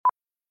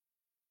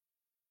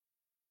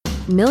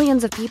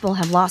Millions of people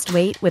have lost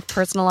weight with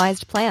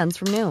personalized plans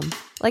from Noom.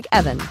 Like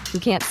Evan, who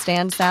can't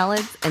stand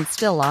salads and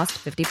still lost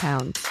 50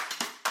 pounds.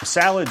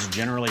 Salads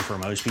generally for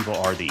most people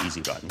are the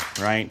easy button,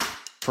 right?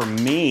 For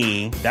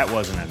me, that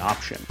wasn't an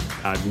option.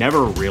 I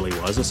never really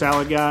was a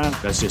salad guy.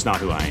 That's just not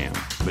who I am.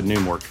 But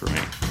Noom worked for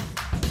me.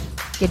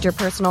 Get your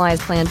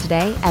personalized plan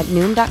today at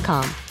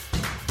Noom.com.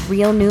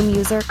 Real Noom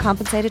user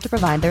compensated to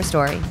provide their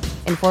story.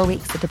 In 4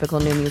 weeks, the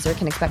typical Noom user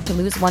can expect to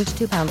lose 1 to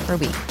 2 pounds per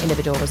week.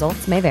 Individual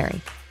results may vary.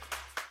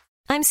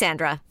 I'm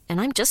Sandra, and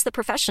I'm just the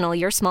professional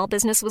your small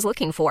business was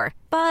looking for.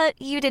 But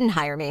you didn't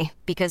hire me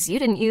because you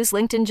didn't use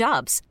LinkedIn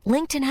Jobs.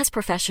 LinkedIn has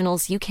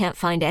professionals you can't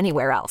find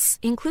anywhere else,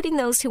 including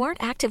those who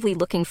aren't actively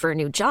looking for a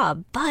new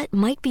job, but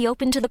might be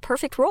open to the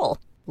perfect role,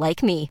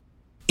 like me.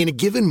 In a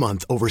given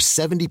month, over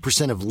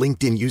 70% of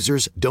LinkedIn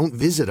users don't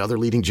visit other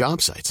leading job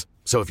sites.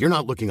 So if you're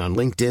not looking on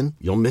LinkedIn,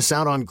 you'll miss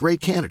out on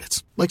great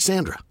candidates like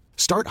Sandra.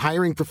 Start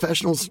hiring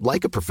professionals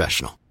like a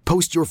professional.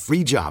 Post your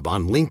free job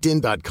on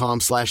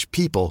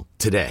linkedin.com/people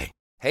today.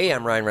 Hey,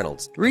 I'm Ryan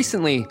Reynolds.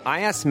 Recently,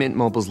 I asked Mint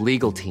Mobile's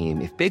legal team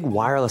if big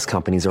wireless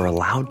companies are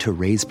allowed to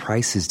raise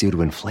prices due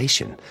to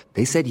inflation.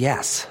 They said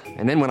yes.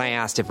 And then when I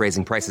asked if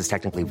raising prices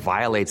technically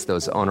violates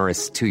those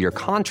onerous two-year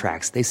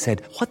contracts, they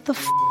said, "What the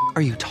f***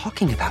 are you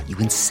talking about, you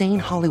insane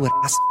Hollywood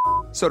ass?"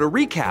 So to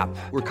recap,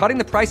 we're cutting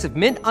the price of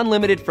Mint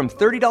Unlimited from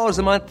 $30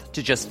 a month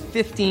to just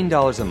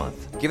 $15 a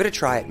month. Give it a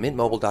try at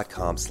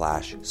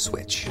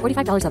mintmobile.com/switch.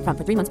 $45 up front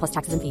for 3 months plus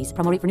taxes and fees.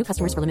 Promo rate for new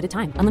customers for limited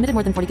time. Unlimited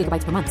more than 40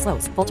 gigabytes per month.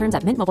 Slows full terms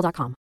at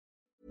mintmobile.com.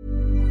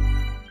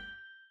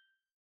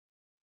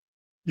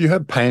 You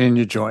have pain in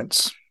your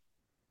joints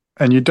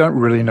and you don't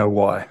really know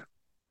why.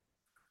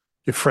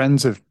 Your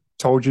friends have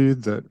told you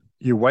that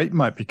your weight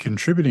might be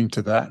contributing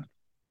to that,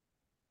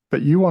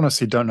 but you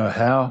honestly don't know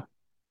how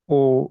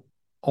or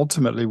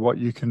ultimately what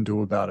you can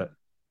do about it.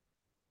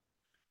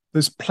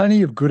 There's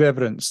plenty of good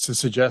evidence to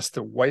suggest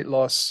that weight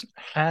loss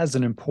has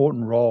an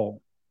important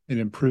role in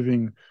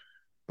improving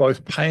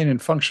both pain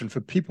and function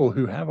for people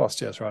who have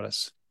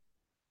osteoarthritis.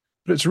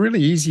 But it's really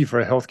easy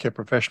for a healthcare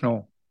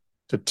professional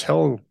to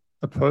tell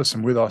a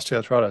person with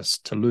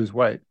osteoarthritis to lose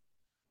weight.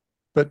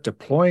 But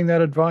deploying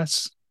that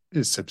advice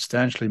is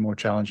substantially more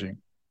challenging.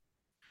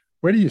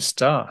 Where do you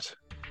start?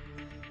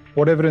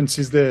 What evidence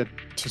is there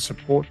to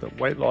support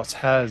that weight loss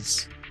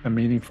has a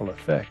meaningful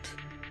effect?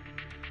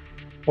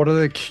 What are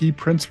the key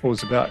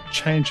principles about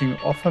changing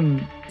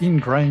often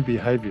ingrained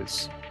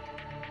behaviors?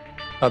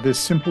 Are there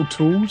simple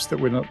tools that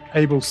will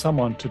enable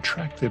someone to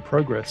track their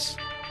progress?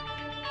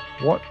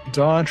 What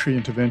dietary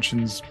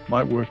interventions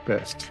might work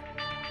best?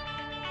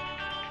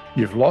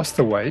 You've lost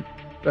the weight,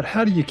 but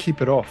how do you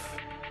keep it off?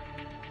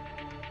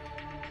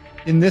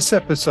 In this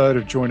episode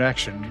of Joint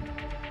Action,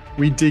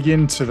 we dig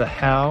into the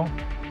how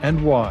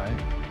and why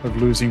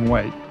of losing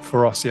weight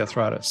for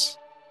osteoarthritis.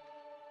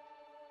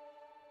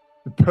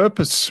 The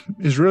purpose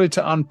is really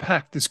to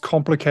unpack this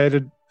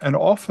complicated and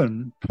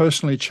often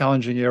personally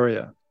challenging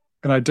area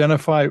and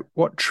identify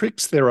what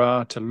tricks there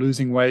are to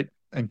losing weight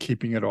and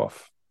keeping it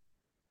off.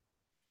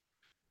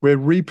 We're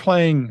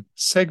replaying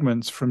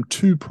segments from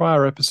 2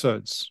 prior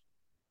episodes.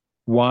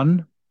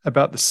 One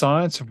about the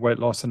science of weight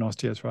loss and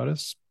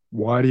osteoarthritis.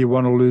 Why do you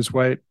want to lose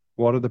weight?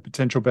 What are the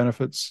potential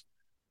benefits?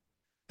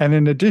 And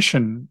in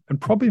addition, and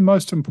probably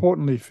most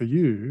importantly for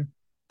you,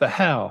 the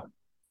how.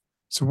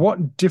 So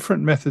what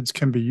different methods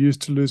can be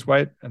used to lose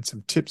weight and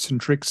some tips and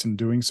tricks in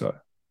doing so.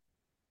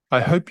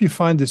 I hope you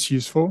find this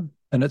useful,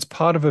 and it's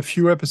part of a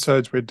few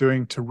episodes we're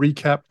doing to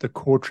recap the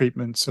core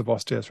treatments of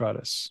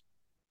osteoarthritis.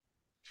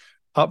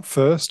 Up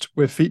first,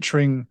 we're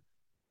featuring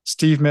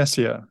Steve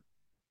Messier,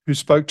 who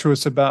spoke to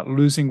us about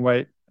losing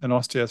weight and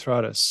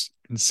osteoarthritis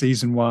in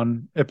Season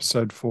 1,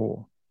 Episode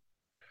 4.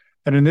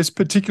 And in this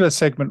particular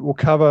segment, we'll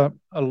cover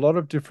a lot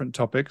of different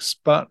topics,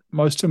 but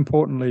most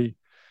importantly,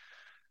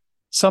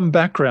 some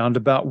background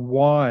about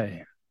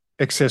why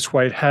excess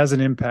weight has an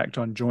impact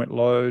on joint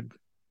load,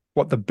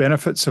 what the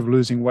benefits of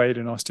losing weight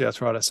in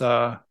osteoarthritis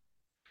are,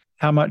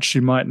 how much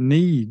you might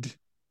need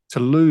to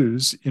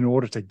lose in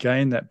order to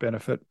gain that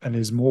benefit, and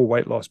is more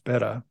weight loss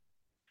better,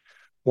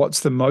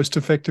 what's the most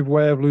effective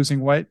way of losing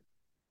weight,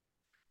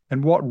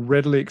 and what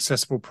readily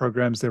accessible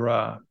programs there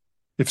are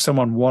if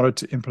someone wanted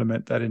to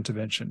implement that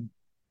intervention.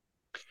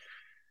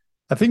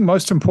 I think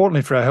most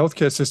importantly for our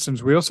healthcare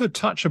systems, we also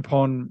touch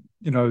upon,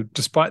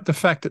 despite the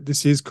fact that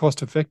this is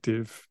cost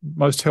effective,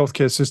 most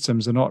healthcare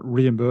systems are not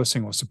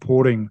reimbursing or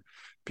supporting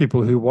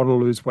people who want to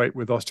lose weight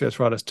with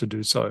osteoarthritis to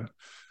do so.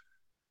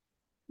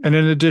 And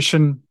in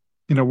addition,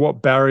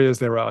 what barriers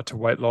there are to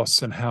weight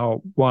loss and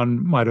how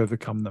one might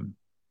overcome them.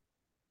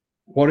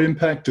 What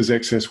impact does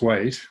excess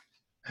weight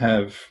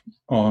have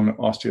on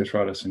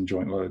osteoarthritis and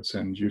joint loads?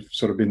 And you've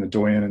sort of been the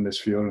doyen in this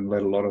field and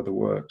led a lot of the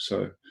work.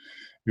 So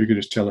if you could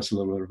just tell us a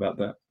little bit about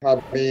that. I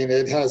mean,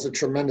 it has a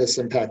tremendous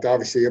impact.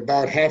 Obviously,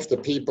 about half the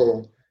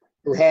people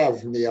who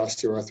have knee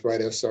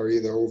osteoarthritis are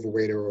either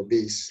overweight or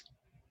obese.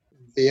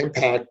 The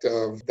impact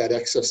of that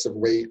excess of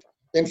weight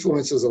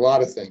influences a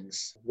lot of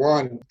things.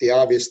 One, the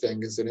obvious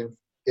thing is that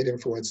it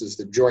influences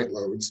the joint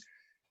loads.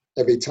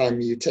 Every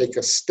time you take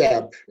a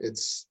step,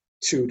 it's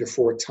 2 to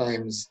 4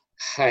 times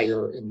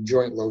higher in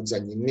joint loads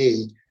on your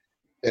knee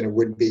than it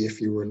would be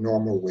if you were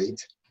normal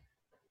weight.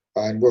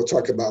 And we'll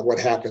talk about what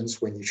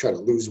happens when you try to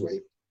lose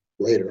weight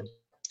later.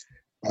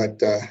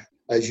 But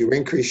as you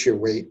increase your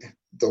weight,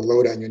 the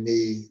load on your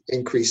knee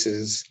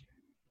increases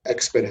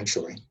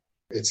exponentially.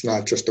 It's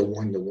not just a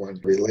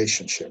one-to-one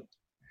relationship.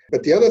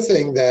 But the other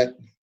thing that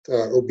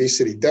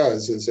obesity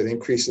does is it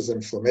increases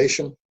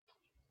inflammation.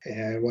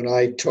 And when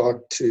I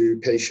talk to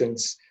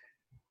patients,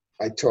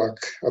 I talk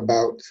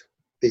about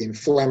the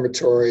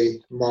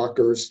inflammatory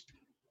markers.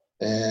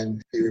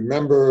 And you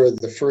remember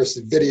the first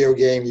video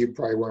game, you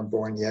probably weren't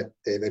born yet,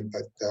 David,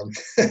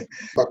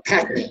 but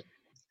Pac-Man,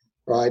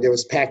 right? It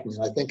was Pac-Man.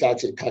 I think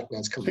actually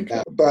Pac-Man's coming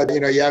back. But,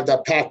 you have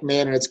that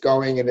Pac-Man and it's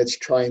going and it's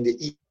trying to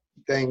eat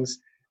things.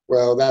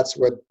 Well, that's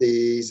what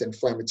these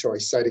inflammatory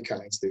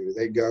cytokines do.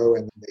 They go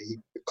and they eat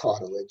the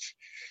cartilage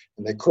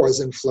and they cause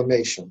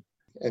inflammation.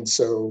 And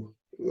so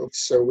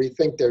we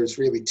think there's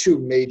really 2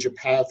 major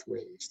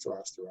pathways to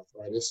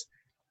osteoarthritis.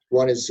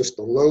 One is just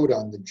the load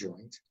on the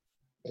joint,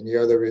 and the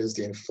other is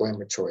the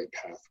inflammatory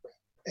pathway.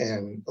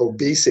 And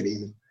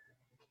obesity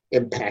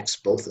impacts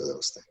both of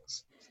those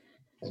things.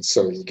 And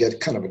so you get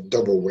kind of a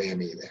double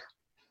whammy there.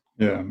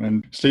 Yeah,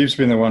 and Steve's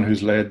been the one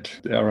who's led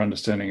our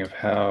understanding of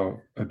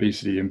how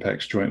obesity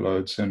impacts joint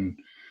loads. And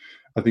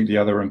I think the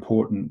other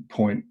important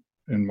point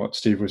in what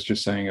Steve was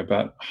just saying,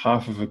 about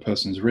half of a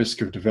person's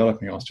risk of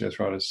developing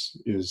osteoarthritis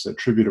is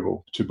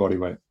attributable to body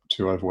weight,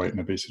 to overweight and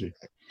obesity.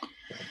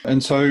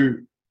 And so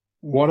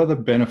what are the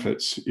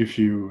benefits if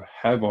you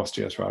have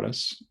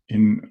osteoarthritis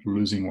in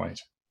losing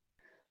weight?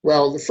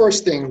 Well, the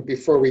first thing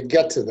before we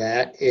get to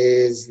that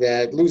is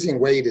that losing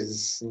weight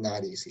is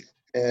not easy.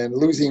 And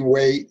losing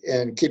weight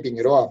and keeping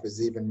it off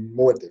is even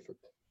more difficult.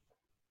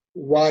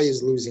 Why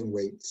is losing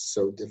weight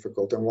so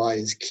difficult, and why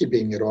is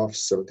keeping it off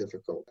so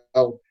difficult?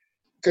 Well,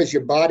 because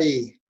your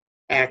body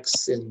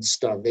acts in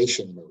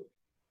starvation mode,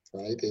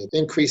 right? It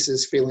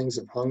increases feelings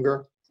of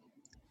hunger.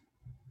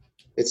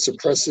 It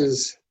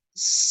suppresses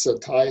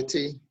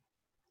satiety.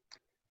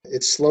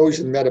 It slows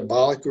your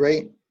metabolic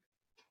rate.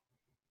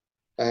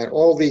 And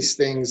all these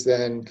things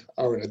then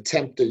are an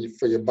attempt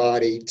for your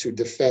body to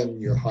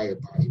defend your higher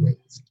body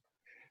weights.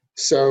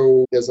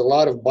 So there's a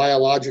lot of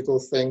biological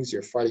things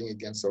you're fighting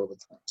against all the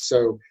time.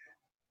 So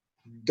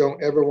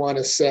don't ever want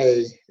to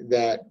say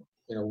that,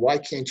 why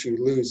can't you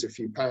lose a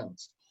few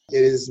pounds?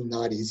 It is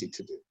not easy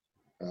to do,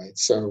 right?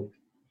 So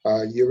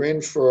you're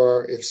in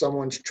for, if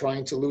someone's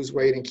trying to lose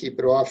weight and keep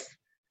it off,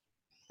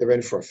 they're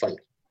in for a fight,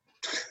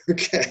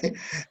 okay,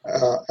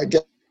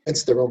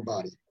 against their own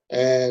body.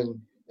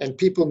 And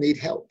people need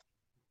help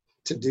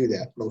to do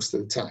that most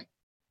of the time.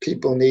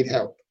 People need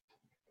help.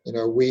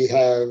 We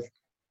have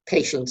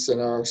patients in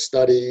our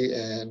study,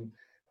 and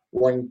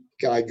one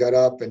guy got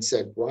up and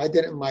said, "Why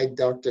didn't my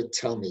doctor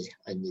tell me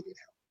I needed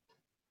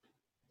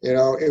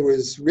help?" It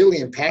was really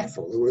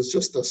impactful. It was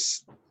just a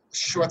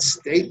short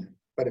statement,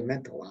 but it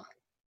meant a lot.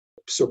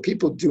 So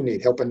people do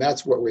need help, and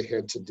that's what we're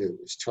here to do,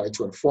 is try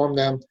to inform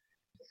them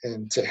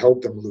and to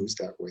help them lose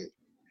that weight.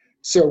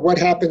 So what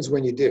happens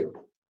when you do?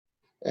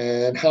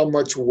 And how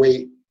much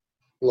weight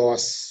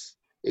loss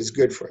is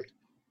good for you?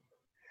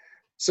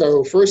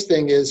 So first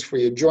thing is, for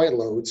your joint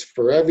loads,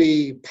 for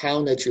every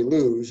pound that you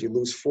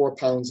lose 4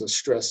 pounds of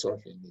stress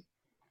off your knee.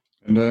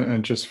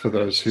 And just for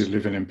those who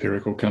live in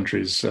empirical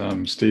countries,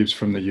 Steve's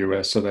from the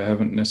US, so they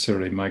haven't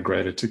necessarily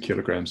migrated to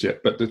kilograms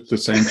yet, but the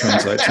same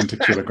translates into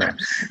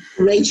kilograms.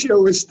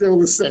 Ratio is still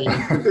the same.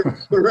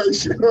 The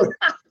ratio.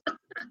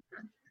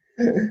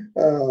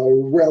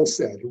 Well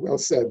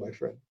said, my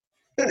friend.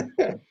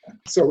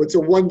 So it's a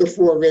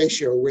 1-to-4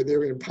 ratio,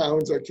 whether in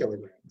pounds or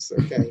kilograms,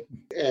 okay?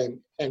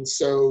 And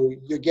so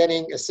you're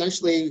getting,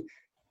 essentially,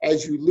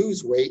 as you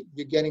lose weight,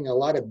 you're getting a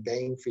lot of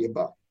bang for your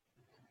buck,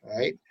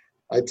 right?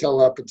 I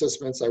tell our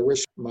participants, I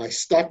wish my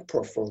stock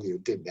portfolio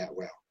did that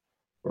well.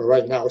 Well,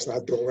 right now it's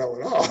not doing well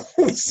at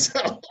all.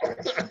 So,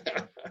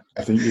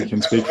 I think you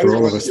can speak for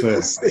all of us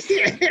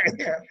there.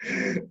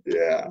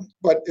 Yeah,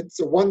 but it's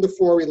a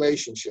 1-to-4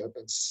 relationship,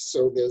 and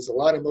so there's a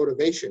lot of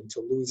motivation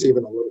to lose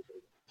even a little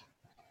bit,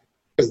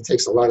 because it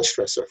takes a lot of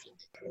stress off you.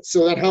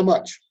 So then how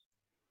much?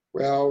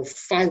 Well,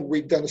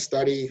 we've done a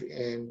study,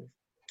 and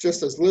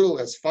just as little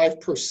as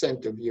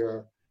 5% of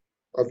your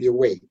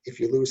weight, if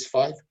you lose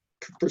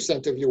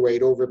 5% of your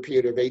weight over a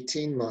period of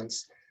 18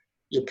 months,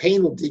 your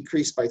pain will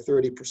decrease by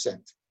 30%.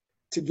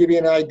 To give you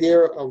an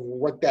idea of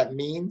what that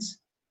means,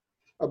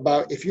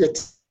 about if you're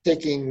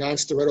taking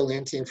non-steroidal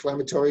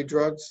anti-inflammatory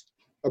drugs,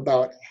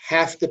 about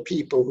half the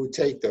people who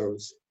take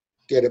those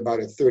get about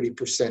a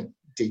 30%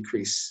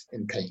 decrease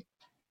in pain.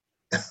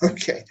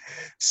 Okay,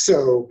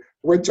 so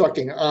we're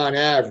talking on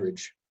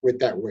average with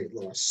that weight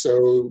loss.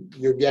 So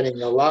you're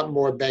getting a lot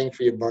more bang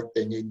for your buck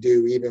than you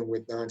do even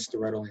with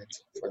non-steroidal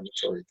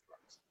anti-inflammatory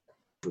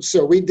drugs.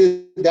 So we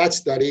did that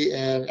study,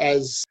 and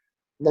as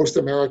most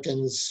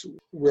Americans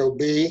will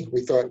be,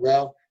 we thought,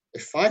 well,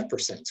 if 5%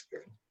 is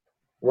good,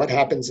 what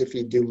happens if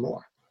you do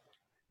more?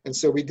 And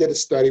so we did a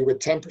study with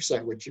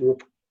 10%, which you were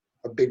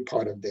a big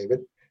part of, David.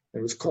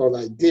 It was called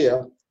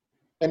IDEA.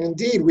 And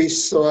indeed, we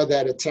saw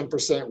that a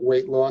 10%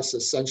 weight loss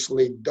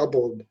essentially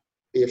doubled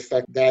the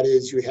effect. That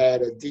is, you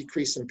had a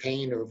decrease in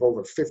pain of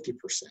over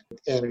 50%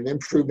 and an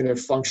improvement in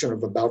function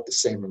of about the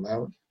same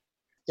amount.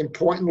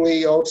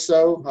 Importantly,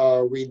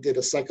 also, we did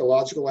a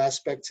psychological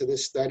aspect to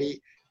this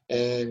study,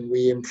 and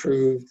we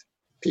improved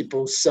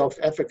people's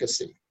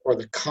self-efficacy, or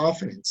the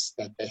confidence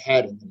that they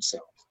had in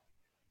themselves,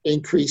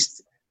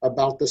 increased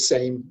about the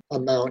same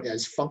amount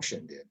as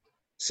function did.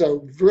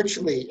 So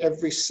virtually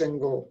every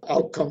single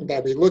outcome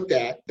that we looked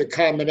at, the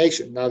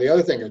combination. Now, the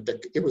other thing,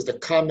 it was the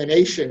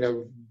combination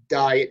of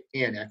diet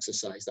and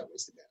exercise that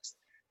was the best.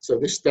 So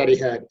this study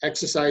had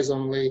exercise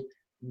only,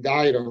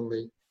 diet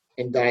only,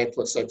 and diet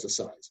plus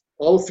exercise.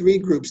 All three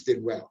groups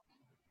did well,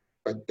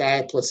 but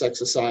diet plus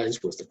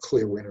exercise was the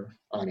clear winner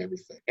on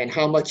everything. And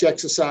how much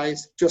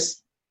exercise?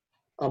 Just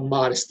a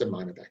modest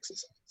amount of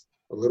exercise.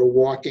 A little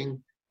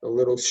walking, a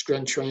little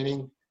strength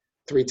training,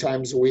 3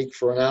 times a week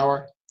for an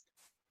hour,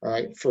 all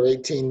right, for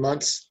 18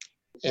 months,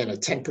 and a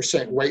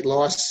 10% weight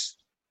loss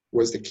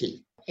was the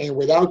key. And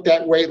without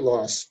that weight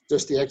loss,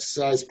 just the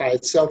exercise by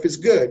itself is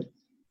good,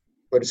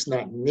 but it's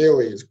not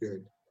nearly as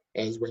good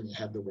as when you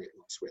have the weight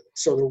loss with it.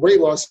 So the weight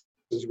loss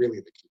is really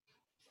the key.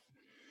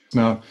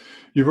 Now,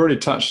 you've already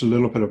touched a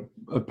little bit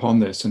upon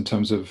this in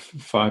terms of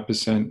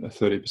 5%, a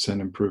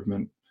 30%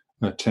 improvement,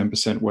 a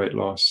 10% weight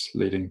loss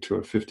leading to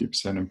a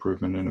 50%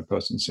 improvement in a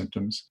person's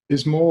symptoms.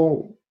 Is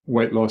more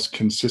weight loss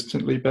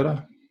consistently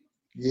better?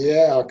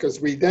 Yeah, because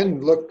we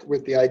then looked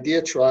with the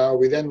IDEA trial,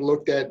 we then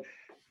looked at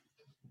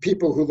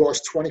people who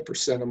lost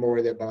 20% or more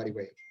of their body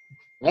weight.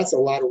 That's a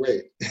lot of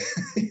weight.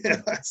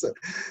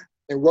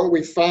 And what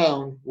we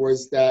found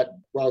was that,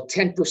 well,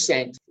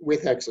 10%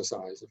 with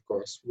exercise, of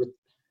course, with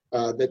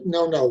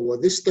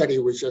this study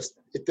was just,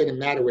 it didn't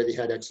matter whether you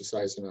had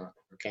exercise or not,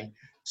 okay?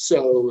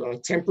 So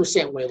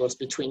 10% weight loss,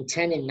 between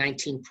 10 and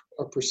 19%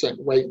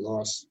 weight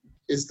loss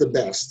is the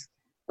best,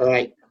 all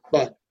right?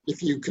 But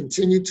if you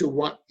continue to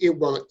want,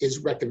 is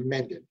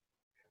recommended.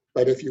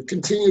 But if you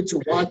continue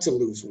to want to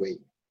lose weight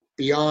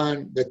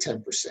beyond the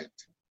 10%,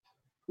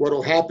 what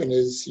will happen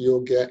is you'll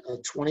get a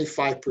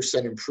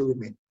 25%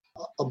 improvement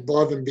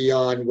above and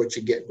beyond what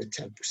you get with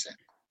 10%.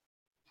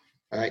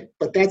 All right,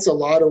 but that's a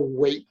lot of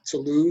weight to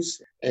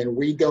lose, and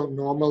we don't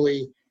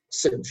normally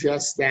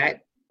suggest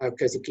that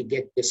because it could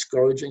get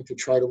discouraging to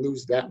try to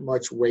lose that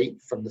much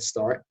weight from the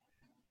start.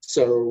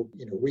 So,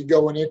 we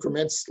go in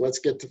increments. Let's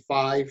get to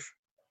 5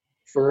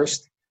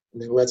 first,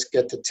 and then let's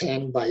get to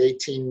 10 by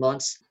 18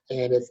 months.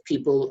 And if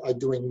people are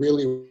doing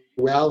really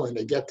well and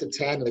they get to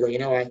 10 and they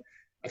go,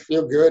 I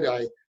feel good,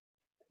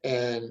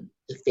 and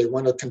if they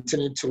want to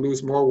continue to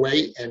lose more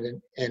weight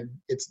and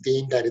it's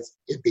deemed that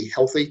it'd be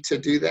healthy to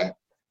do that,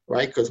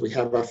 right? Because we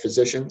have our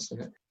physicians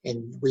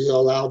and we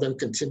allow them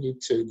continue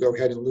to go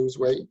ahead and lose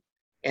weight.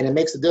 And it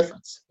makes a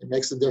difference. It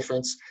makes a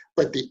difference.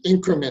 But the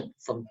increment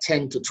from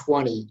 10 to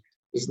 20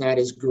 is not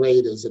as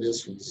great as it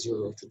is from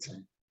 0 to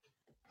 10.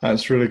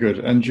 That's really good.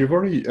 And you've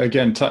already,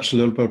 again, touched a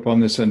little bit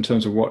upon this in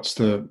terms of what's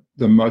the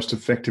most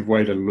effective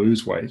way to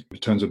lose weight in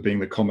terms of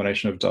being the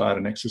combination of diet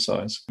and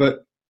exercise.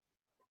 But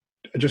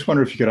I just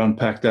wonder if you could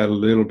unpack that a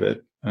little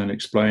bit and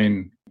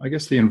explain, I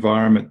guess, the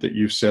environment that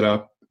you've set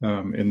up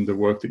in the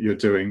work that you're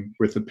doing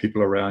with the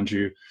people around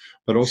you,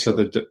 but also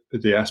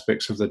the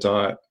aspects of the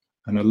diet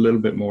and a little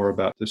bit more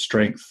about the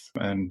strength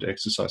and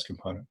exercise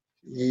component.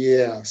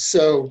 Yeah.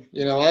 So,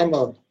 I'm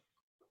a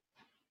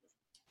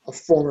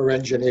former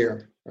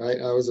engineer,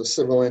 right? I was a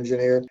civil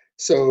engineer.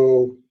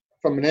 So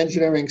from an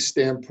engineering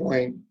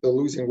standpoint, the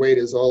losing weight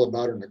is all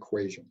about an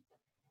equation.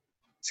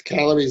 It's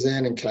calories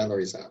in and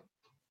calories out.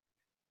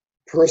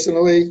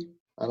 Personally,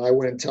 and I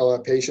wouldn't tell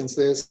our patients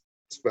this,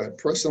 but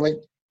personally,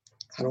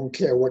 I don't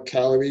care what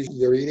calories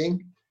you're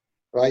eating,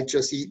 right?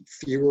 Just eat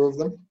fewer of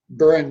them.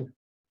 Burn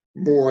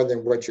more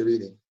than what you're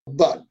eating.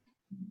 But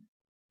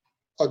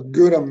a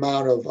good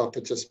amount of our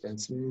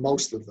participants,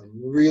 most of them,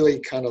 really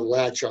kind of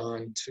latch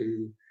on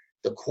to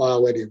the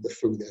quality of the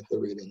food that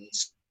they're eating.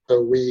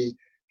 So we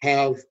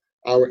have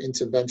our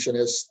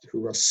interventionists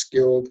who are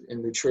skilled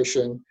in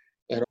nutrition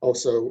and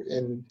also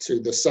into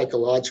the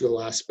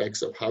psychological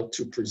aspects of how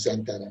to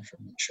present that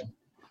information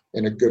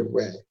in a good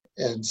way.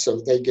 And so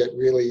they get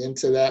really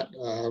into that.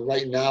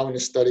 Right now in the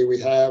study we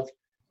have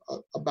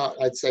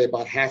I'd say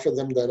about half of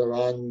them that are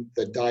on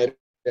the diet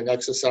and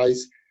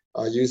exercise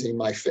using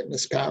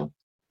MyFitnessPal,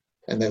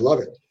 and they love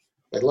it.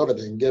 They love it.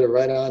 They can get it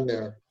right on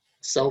their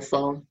cell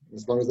phone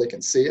as long as they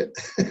can see it.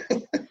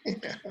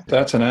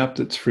 That's an app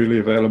that's freely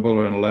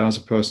available and allows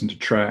a person to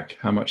track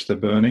how much they're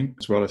burning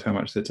as well as how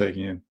much they're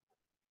taking in.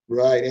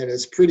 Right, and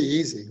it's pretty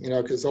easy,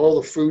 because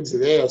all the foods are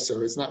there,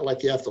 so it's not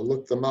like you have to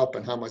look them up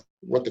and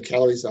what the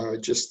calories are.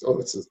 It's just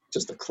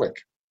a click,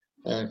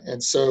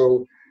 and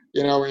so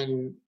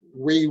and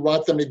we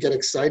want them to get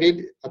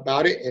excited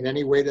about it in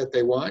any way that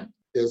they want.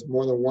 There's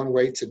more than one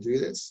way to do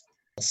this.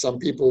 Some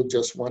people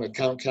just want to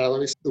count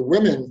calories. The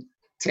women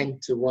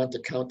tend to want to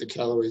count the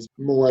calories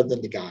more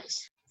than the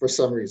guys for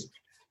some reason.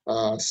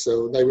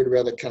 So they would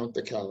rather count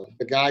the calories.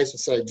 The guys would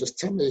say, just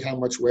tell me how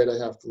much weight I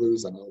have to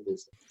lose and I'll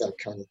lose it, that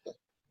kind of thing.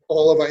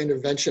 All of our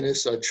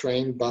interventionists are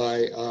trained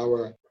by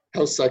our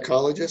health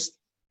psychologists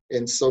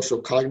in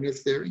social cognitive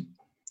theory,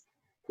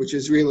 which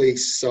is really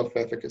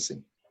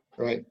self-efficacy,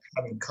 right?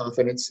 Having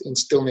confidence,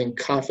 instilling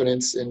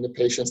confidence in the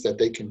patients that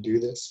they can do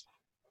this.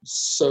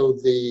 So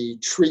the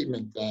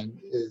treatment then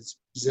is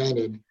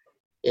presented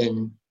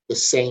in the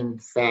same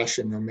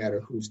fashion no matter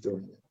who's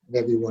doing it. And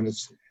everyone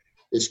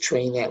is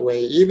trained that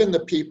way. Even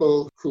the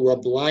people who are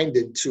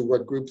blinded to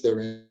what group they're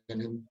in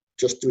and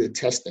just do the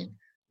testing,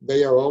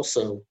 they are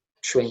also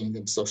trained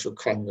in social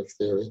cognitive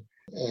theory.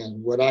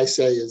 And what I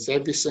say is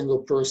every single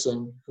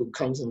person who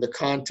comes into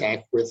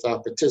contact with our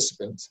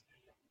participants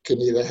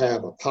can either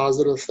have a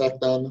positive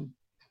effect on them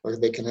or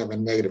they can have a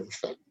negative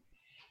effect.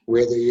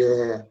 Whether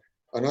you're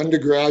an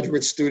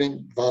undergraduate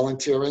student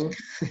volunteering,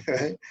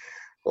 right,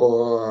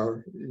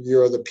 or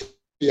you're the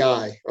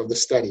PI of the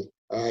study,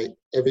 right?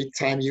 Every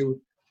time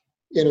you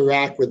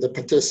interact with the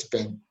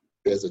participant,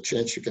 there's a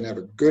chance you can have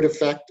a good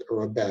effect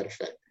or a bad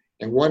effect.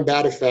 And one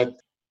bad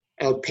effect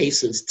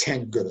outpaces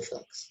 10 good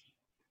effects.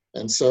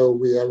 And so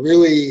we are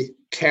really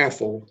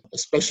careful,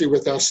 especially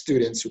with our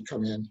students who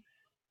come in,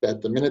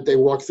 that the minute they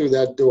walk through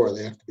that door,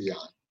 they have to be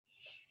on.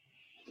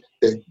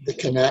 They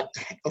cannot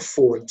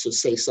afford to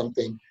say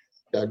something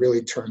that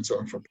really turns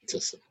off a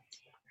participant.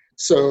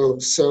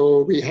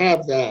 So we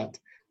have that.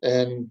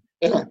 And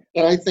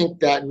I think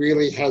that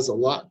really has a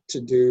lot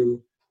to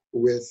do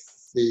with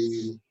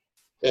the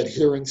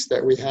adherence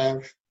that we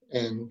have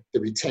and the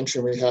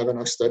retention we have in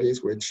our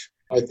studies, which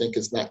I think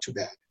is not too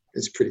bad.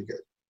 It's pretty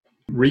good.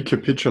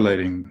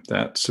 Recapitulating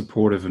that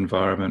supportive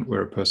environment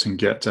where a person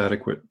gets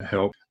adequate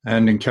help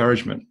and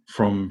encouragement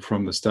from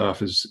the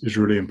staff is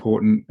really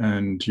important.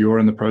 And you're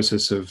in the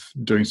process of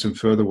doing some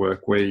further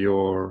work where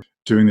you're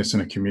doing this in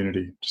a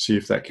community to see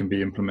if that can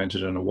be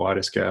implemented on a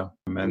wider scale.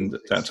 And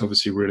that's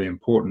obviously really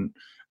important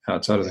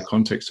outside of the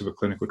context of a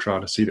clinical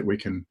trial to see that we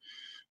can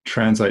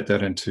translate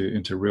that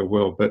into real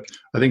world. But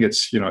I think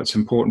it's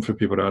important for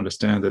people to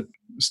understand that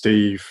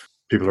Steve,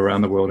 people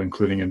around the world,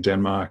 including in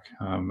Denmark,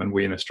 and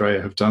we in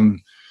Australia have done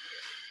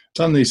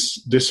this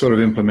sort of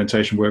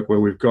implementation work where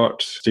we've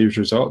got Steve's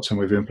results and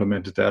we've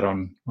implemented that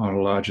on a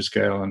larger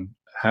scale and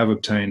have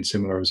obtained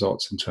similar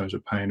results in terms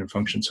of pain and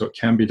function. So it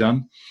can be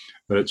done,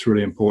 but it's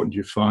really important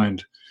you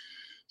find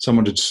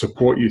someone to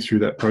support you through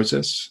that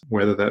process,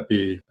 whether that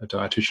be a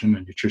dietitian,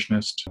 a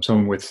nutritionist,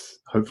 someone with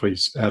hopefully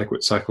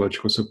adequate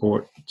psychological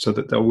support so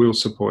that they will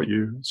support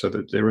you, so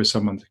that there is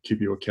someone to keep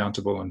you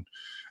accountable and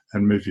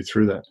move you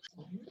through that.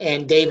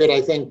 And David, I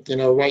think,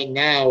 right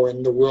now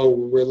in the world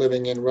we're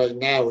living in right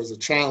now is a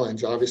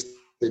challenge, obviously,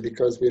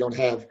 because we don't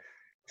have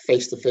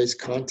face-to-face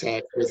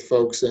contact with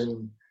folks,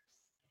 and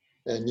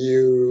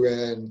you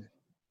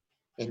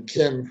and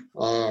Kim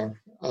are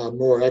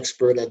more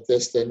expert at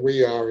this than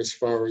we are as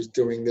far as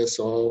doing this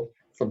all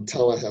from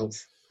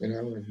telehealth,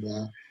 and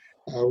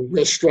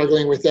we're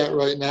struggling with that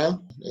right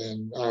now,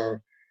 and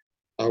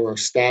our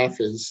staff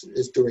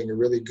is doing a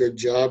really good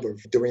job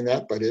of doing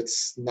that, but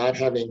it's not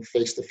having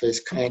face-to-face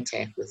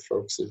contact with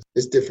folks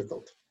is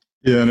difficult.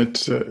 Yeah,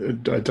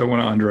 and I don't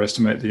want to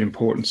underestimate the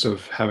importance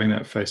of having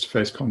that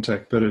face-to-face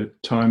contact, but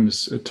at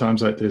times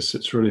like this,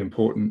 it's really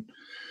important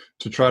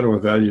to try to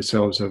avail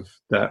yourselves of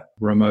that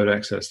remote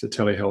access, the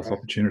telehealth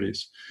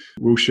opportunities.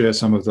 We'll share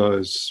some of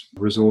those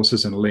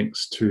resources and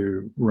links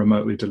to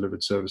remotely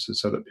delivered services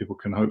so that people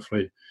can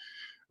hopefully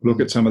look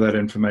at some of that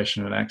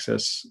information and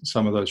access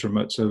some of those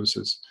remote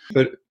services.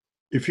 But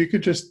if you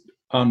could just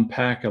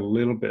unpack a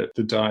little bit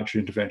the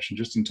dietary intervention,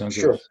 just in terms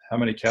of how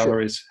many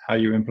calories, how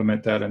you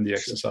implement that, and the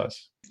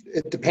exercise.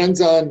 It depends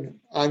on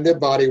their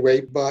body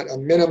weight, but a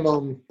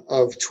minimum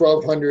of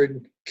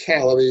 1,200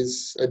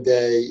 calories a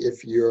day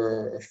if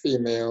you're a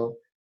female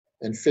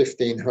and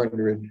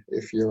 1,500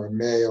 if you're a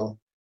male.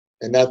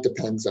 And that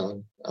depends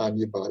on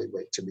your body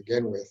weight to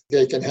begin with.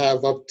 They can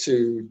have up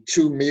to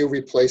 2 meal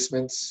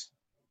replacements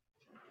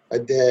a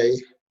day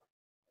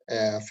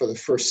for the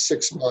first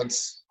 6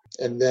 months.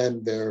 And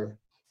then their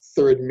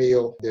third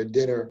meal, their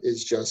dinner,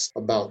 is just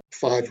about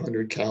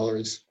 500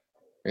 calories,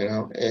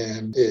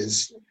 and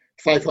is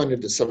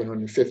 500 to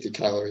 750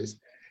 calories,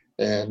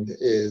 and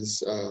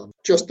is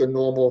just a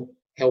normal,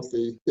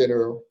 healthy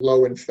dinner,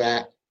 low in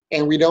fat.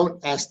 And we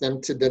don't ask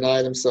them to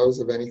deny themselves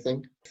of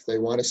anything. If they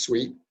want a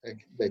sweet,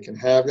 they can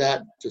have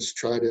that. Just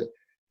try to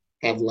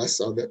have less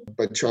of it,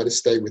 but try to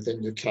stay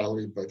within your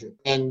calorie budget.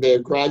 And they're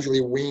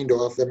gradually weaned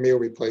off the meal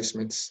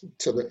replacements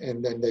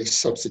and then they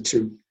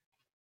substitute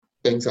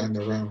things on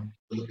their own,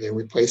 meal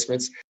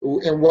replacements.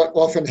 And what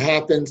often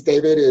happens,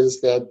 David, is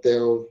that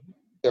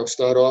they'll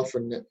start off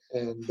and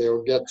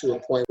they'll get to a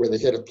point where they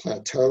hit a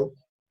plateau.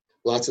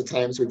 Lots of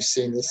times we've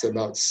seen this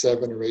about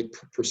 7 or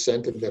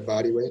 8% of their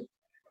body weight,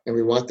 and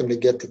we want them to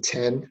get to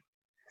 10,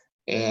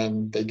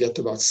 and they get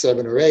to about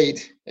 7 or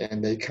 8,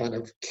 and they kind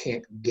of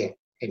can't get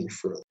any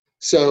further.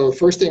 So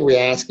first thing we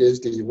ask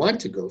is, do you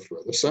want to go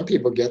further? Some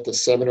people get to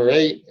 7 or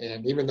 8,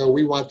 and even though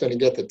we want them to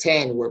get to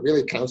 10, what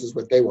really counts is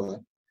what they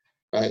want,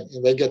 right?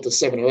 And they get to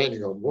 7 or 8, and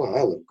you go, wow,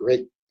 I look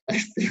great. I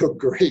feel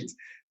great.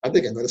 I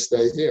think I'm going to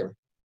stay here.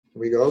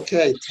 And we go,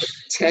 okay,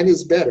 10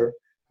 is better.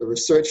 The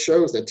research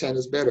shows that 10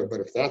 is better, but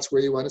if that's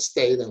where you want to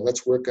stay, then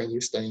let's work on you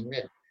staying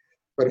there.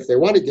 But if they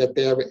want to get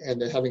there and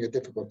they're having a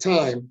difficult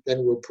time,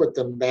 then we'll put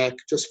them back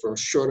just for a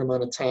short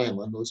amount of time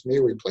on those knee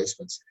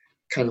replacements,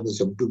 kind of as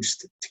a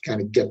boost to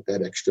kind of get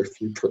that extra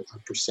few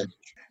percentage.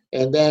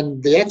 And then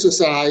the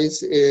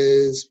exercise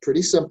is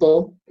pretty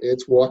simple.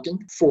 It's walking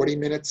 40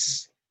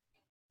 minutes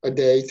a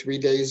day, 3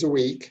 days a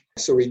week.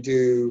 So we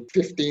do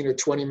 15 or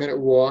 20-minute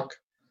walk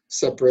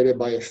separated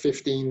by a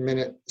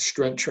 15-minute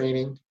strength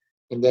training,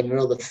 and then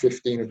another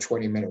 15 or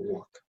 20-minute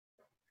walk.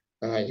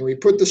 And we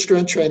put the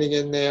strength training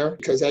in there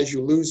because as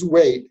you lose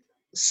weight,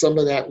 some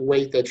of that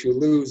weight that you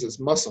lose is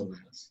muscle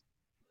mass,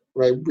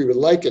 right? We would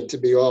like it to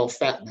be all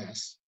fat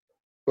mass,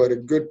 but a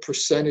good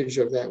percentage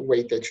of that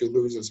weight that you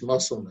lose is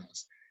muscle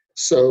mass.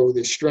 So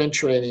the strength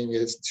training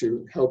is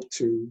to help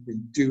to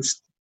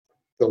reduce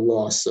the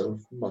loss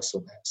of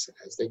muscle mass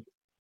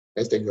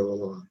as they go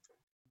along.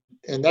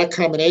 And that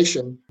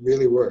combination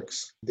really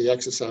works, the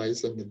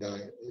exercise and the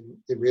diet.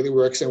 It really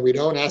works, and we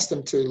don't ask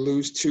them to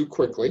lose too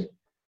quickly.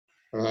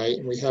 All right,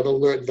 and we have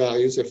alert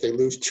values. If they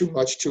lose too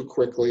much too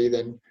quickly,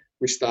 then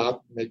we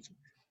stop,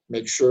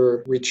 make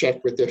sure we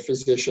check with their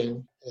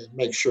physician and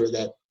make sure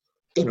that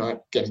they're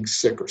not getting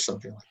sick or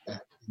something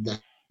like that,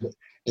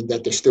 and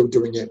that they're still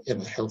doing it in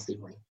a healthy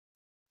way.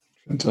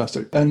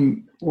 Fantastic.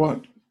 And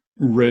what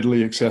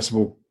readily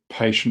accessible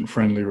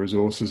patient-friendly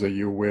resources are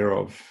you aware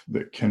of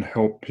that can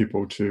help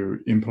people to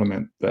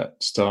implement that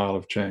style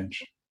of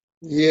change?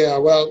 Yeah,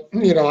 well,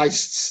 I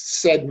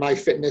said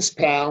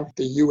MyFitnessPal.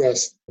 The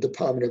U.S.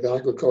 Department of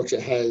Agriculture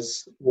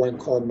has one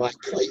called My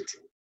Plate,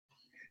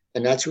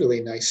 and that's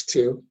really nice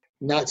too.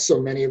 Not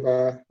so many of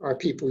our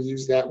people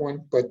use that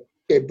one, but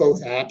they're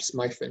both apps.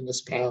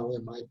 MyFitnessPal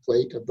and My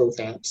Plate are both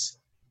apps,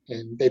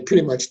 and they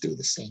pretty much do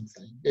the same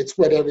thing. It's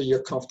whatever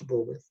you're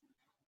comfortable with.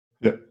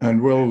 Yeah,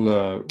 and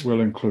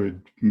we'll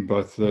include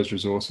both of those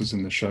resources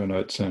in the show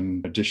notes.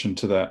 And in addition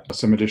to that,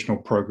 some additional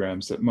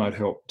programs that might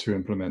help to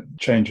implement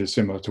changes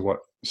similar to what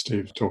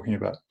Steve's talking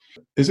about.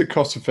 Is it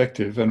cost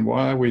effective, and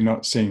why are we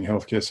not seeing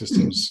healthcare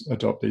systems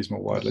adopt these more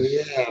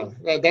widely?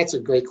 Yeah, that's a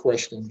great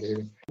question,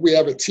 David. We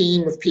have a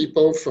team of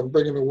people from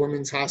Brigham and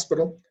Women's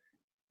Hospital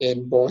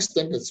in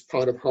Boston. It's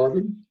part of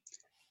Harvard,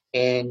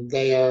 and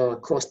they are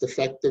cost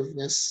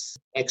effectiveness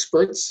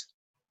experts.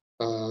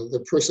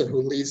 The person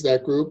who leads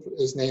that group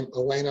is named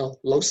Elena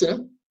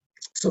Losina.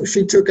 So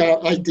she took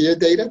our IDEA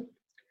data,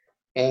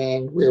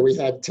 and where we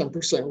had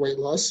 10% weight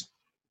loss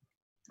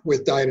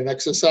with diet and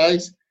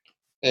exercise,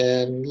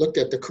 and looked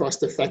at the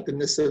cost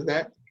effectiveness of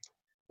that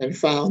and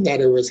found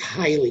that it was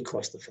highly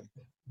cost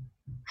effective.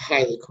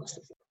 Highly cost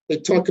effective. They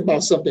talk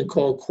about something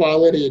called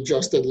quality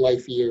adjusted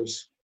life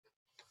years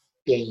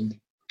gained.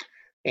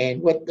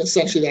 And what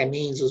essentially that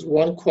means is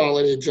one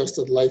quality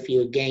adjusted life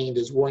year gained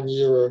is 1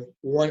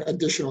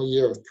 additional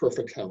year of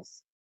perfect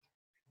health.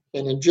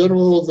 And in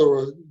general,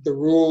 the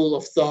rule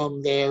of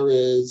thumb there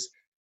is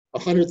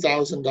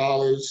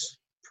 $100,000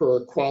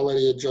 per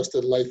quality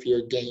adjusted life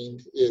year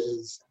gained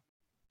is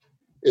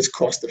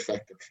cost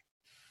effective.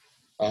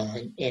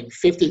 And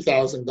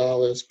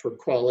 $50,000 per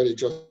quality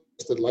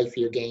adjusted life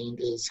year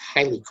gained is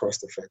highly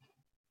cost effective.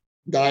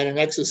 Diet and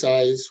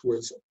exercise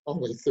was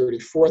only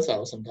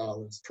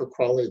 $34,000 per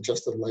quality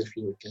adjusted life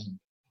year gained.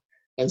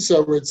 And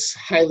so it's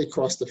highly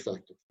cost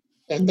effective.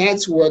 And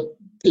that's what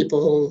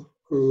people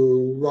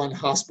who run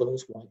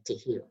hospitals want to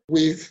hear.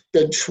 We've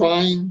been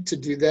trying to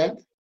do that.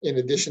 In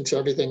addition to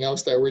everything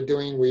else that we're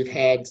doing, we've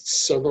had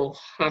several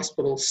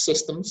hospital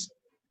systems.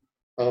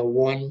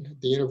 One,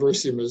 the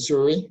University of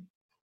Missouri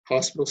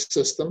hospital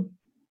system,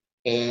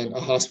 and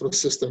a hospital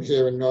system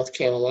here in North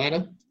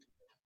Carolina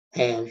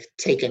have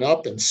taken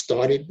up and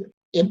started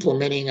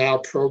implementing our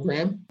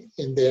program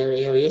in their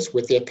areas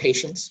with their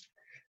patients.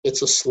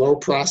 It's a slow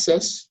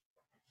process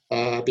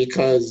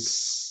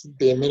because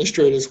the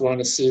administrators want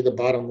to see the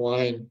bottom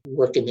line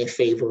work in their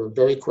favor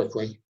very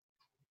quickly.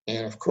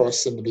 And of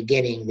course, in the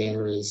beginning,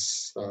 there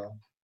is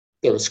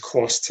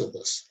cost to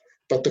this.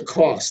 But the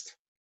cost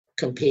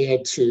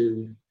compared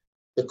to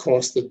the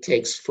cost it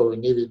takes for a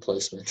knee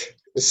replacement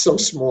is so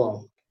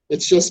small.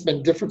 It's just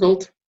been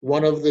difficult.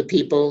 One of the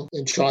people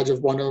in charge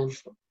of one of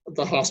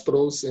the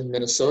hospitals in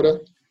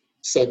Minnesota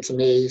said to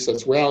me, he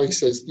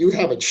says, you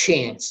have a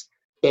chance.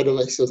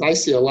 He says, I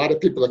see a lot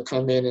of people that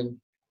come in and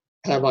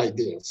have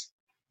ideas,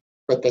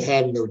 but they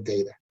have no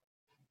data.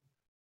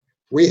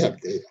 We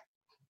have data.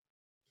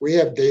 We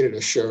have data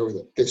to show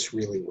that this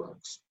really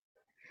works.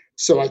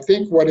 So I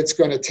think what it's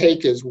going to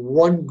take is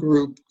one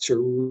group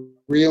to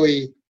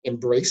really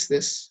embrace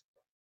this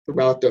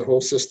throughout the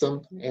whole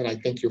system, and I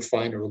think you'll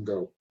find it'll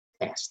go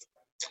fast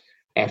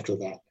after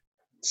that.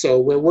 So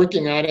we're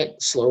working on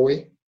it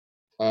slowly.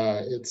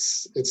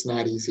 It's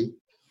not easy.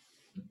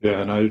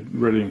 Yeah, and I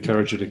really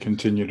encourage you to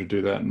continue to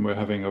do that. And we're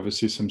having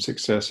obviously some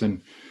success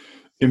in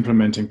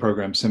implementing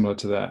programs similar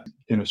to that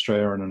in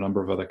Australia and a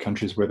number of other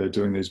countries where they're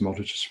doing these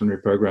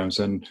multidisciplinary programs.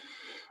 And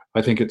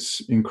I think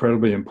it's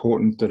incredibly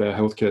important that our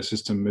healthcare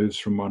system moves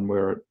from one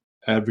where it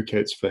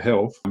advocates for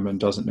health and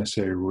doesn't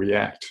necessarily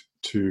react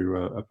to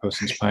a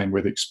person's pain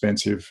with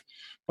expensive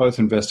both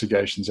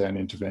investigations and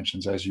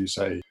interventions, as you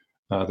say.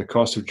 The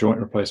cost of joint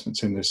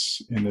replacements in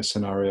this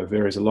scenario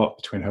varies a lot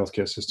between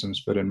healthcare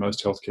systems, but in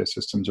most healthcare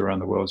systems around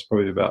the world, it's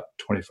probably about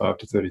 $25,000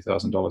 to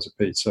 $30,000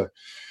 a piece. So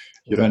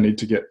you don't need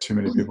to get too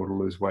many people to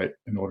lose weight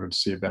in order to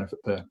see a benefit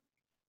there.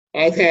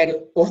 I've had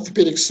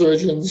orthopedic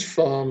surgeons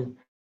from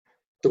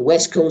the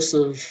West Coast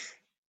of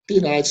the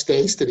United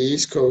States to the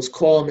East Coast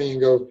call me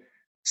and go,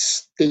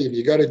 Steve,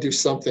 you got to do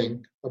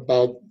something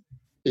about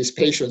these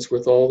patients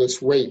with all this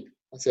weight.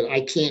 I said,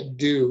 I can't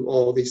do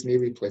all these knee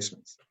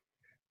replacements.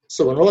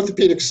 So when an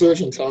orthopedic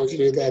surgeon tells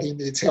you that he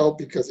needs help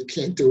because he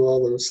can't do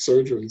all those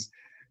surgeries,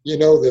 you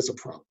know there's a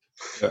problem.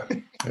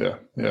 Yeah.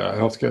 Our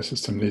healthcare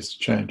system needs to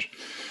change.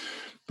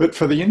 But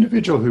for the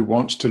individual who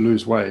wants to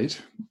lose weight,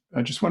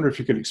 I just wonder if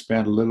you could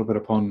expand a little bit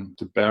upon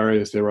the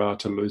barriers there are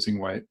to losing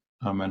weight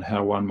and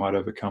how one might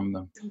overcome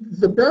them.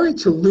 The barrier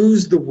to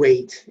lose the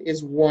weight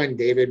is one,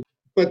 David,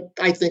 but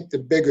I think the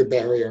bigger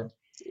barrier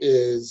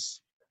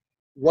is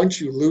once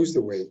you lose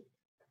the weight,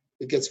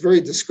 it gets very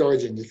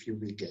discouraging if you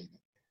regain it.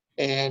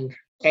 And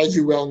as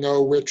you well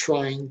know, we're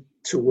trying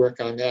to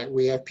work on that.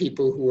 We have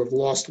people who have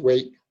lost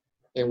weight,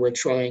 and we're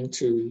trying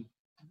to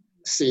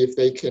see if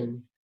they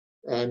can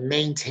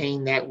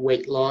maintain that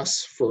weight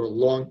loss for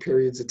long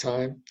periods of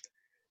time.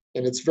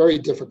 And it's very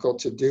difficult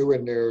to do,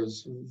 and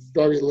there's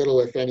very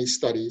little, if any,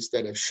 studies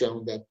that have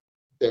shown that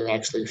there are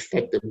actually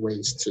effective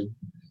ways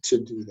to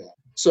do that.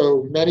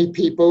 So many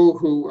people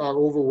who are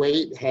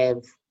overweight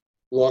have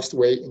lost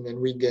weight and then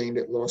regained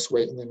it, lost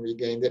weight and then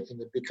regained it, and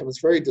it becomes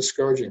very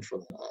discouraging for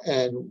them.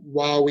 And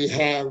while we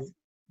have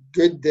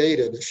good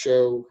data to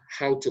show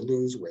how to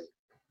lose weight,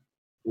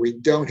 we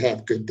don't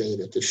have good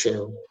data to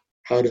show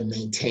how to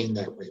maintain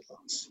that weight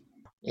loss.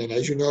 And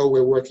as you know,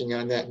 we're working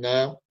on that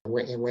now,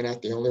 and we're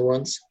not the only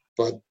ones.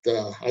 But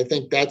I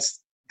think that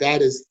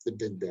is the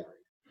big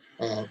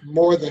barrier.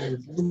 More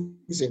than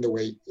losing the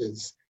weight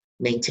is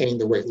maintaining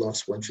the weight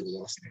loss once you've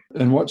lost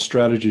it. And what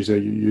strategies are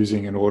you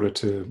using in order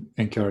to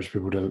encourage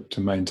people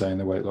to maintain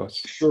the weight loss?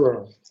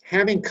 Sure.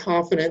 Having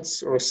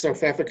confidence or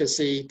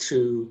self-efficacy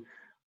to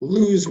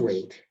lose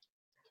weight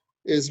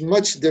is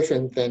much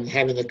different than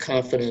having the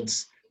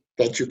confidence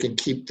that you can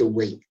keep the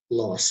weight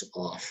loss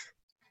off,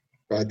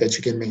 right? That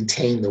you can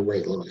maintain the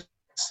weight loss.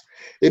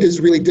 It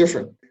is really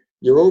different.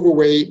 You're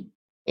overweight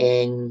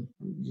and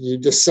you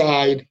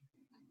decide,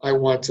 I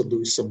want to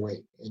lose some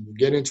weight. And you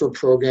get into a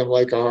program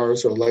like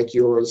ours or like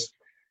yours,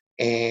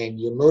 and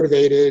you're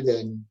motivated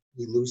and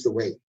you lose the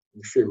weight.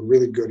 You feel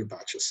really good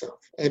about yourself.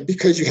 And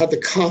because you have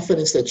the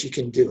confidence that you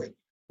can do it,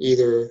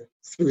 either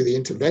through the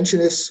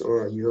interventionist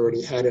or you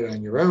already had it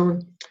on your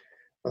own,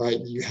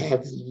 you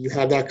have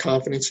that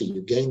confidence or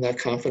you gain that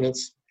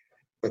confidence.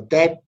 But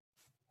that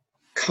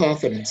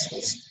confidence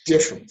is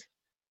different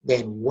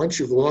than once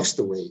you've lost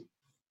the weight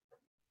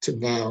to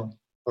now,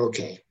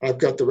 okay, I've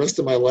got the rest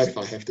of my life,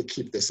 I have to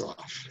keep this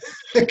off.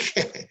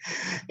 Okay.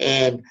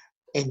 And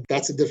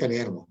that's a different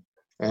animal.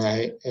 All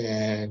right.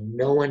 And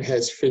no one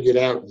has figured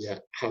out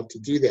yet how to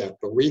do that.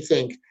 But we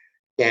think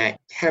that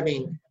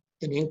having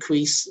an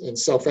increase in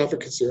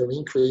self-efficacy or an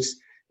increase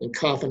in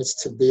confidence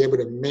to be able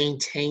to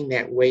maintain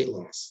that weight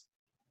loss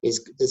is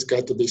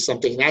got to be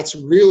something. That's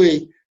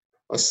really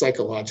a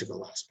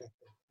psychological aspect.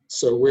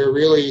 So we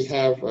really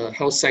have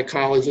health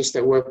psychologists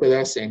that work with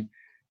us, and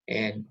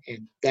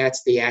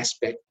that's the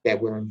aspect that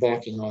we're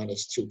embarking on,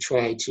 is to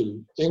try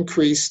to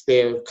increase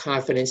their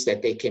confidence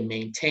that they can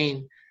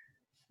maintain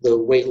the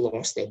weight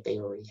loss that they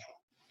already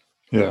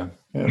have.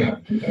 Yeah.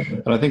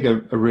 And I think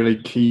a really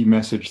key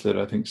message that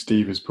I think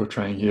Steve is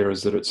portraying here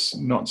is that it's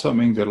not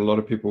something that a lot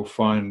of people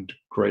find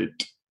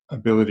great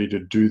ability to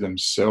do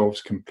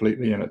themselves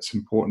completely, and it's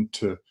important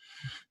to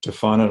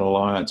find an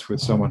alliance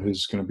with someone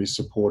who's going to be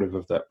supportive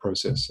of that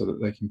process so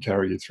that they can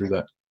carry you through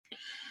that.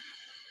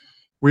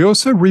 We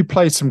also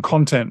replay some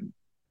content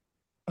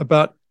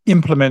about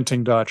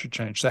implementing dietary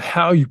change. So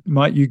how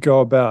might you go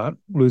about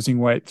losing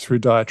weight through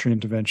dietary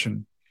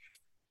intervention?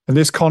 And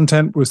this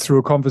content was through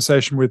a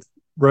conversation with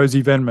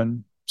Rosie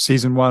Venman,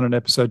 season 1 and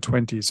episode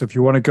 20. So if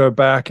you want to go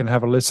back and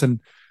have a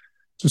listen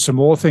to some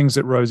more things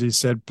that Rosie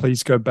said,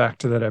 please go back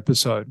to that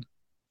episode.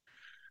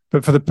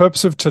 But for the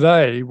purpose of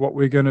today, what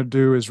we're going to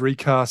do is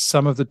recast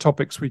some of the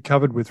topics we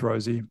covered with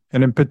Rosie,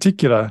 and in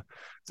particular,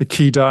 the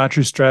key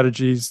dietary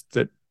strategies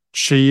that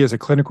she, as a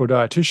clinical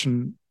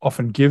dietitian,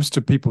 often gives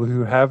to people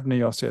who have knee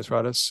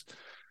osteoarthritis,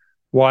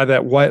 why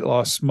that weight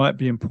loss might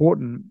be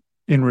important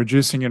in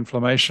reducing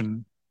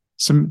inflammation,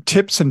 some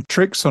tips and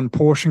tricks on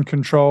portion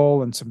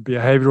control and some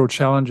behavioral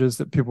challenges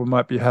that people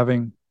might be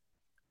having,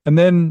 and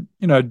then,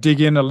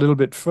 dig in a little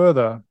bit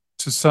further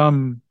to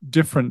some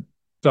different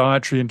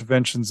dietary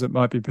interventions that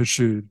might be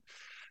pursued,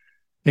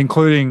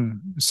 including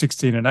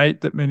 16 and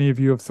 8 that many of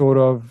you have thought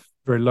of,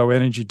 very low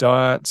energy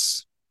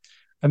diets,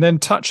 and then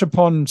touch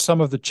upon some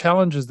of the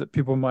challenges that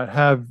people might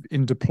have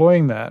in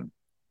deploying that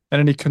and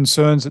any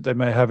concerns that they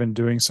may have in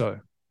doing so.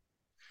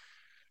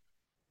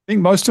 I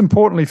think most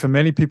importantly for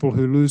many people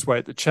who lose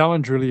weight, the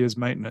challenge really is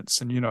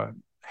maintenance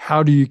and,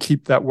 how do you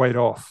keep that weight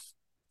off?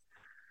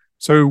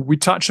 So we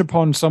touch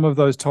upon some of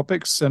those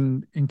topics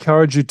and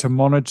encourage you to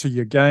monitor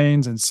your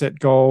gains and set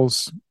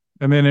goals.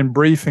 And then in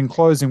brief, in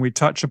closing, we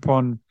touch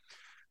upon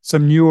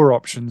some newer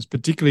options,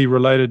 particularly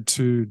related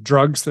to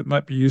drugs that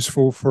might be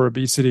useful for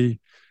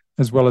obesity,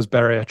 as well as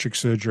bariatric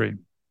surgery.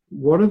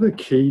 What are the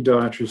key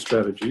dietary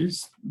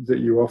strategies that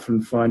you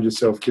often find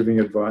yourself giving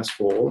advice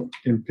for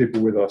in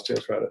people with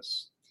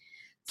osteoarthritis?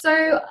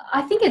 So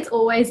I think it's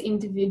always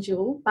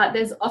individual, but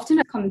there's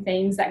often common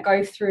themes that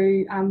go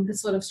through the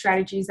sort of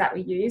strategies that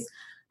we use.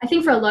 I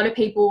think for a lot of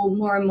people,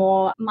 more and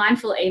more,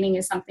 mindful eating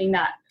is something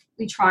that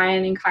we try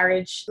and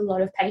encourage a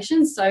lot of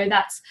patients. So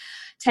that's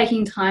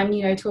taking time,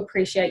 to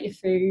appreciate your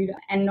food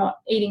and not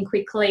eating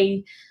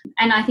quickly.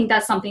 And I think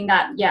that's something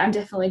that, I'm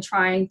definitely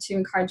trying to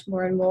encourage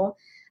more and more.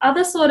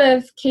 Other sort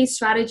of key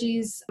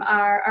strategies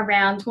are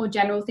around more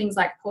general things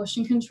like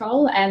portion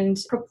control and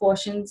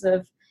proportions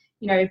of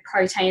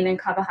protein and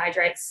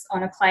carbohydrates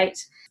on a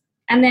plate.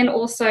 And then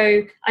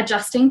also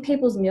adjusting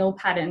people's meal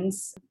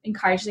patterns,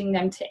 encouraging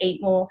them to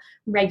eat more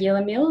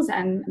regular meals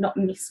and not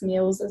miss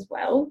meals as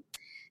well.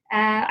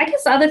 I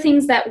guess other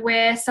things that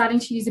we're starting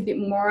to use a bit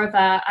more of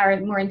are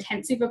more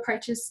intensive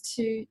approaches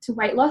to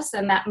weight loss.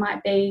 And that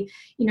might be,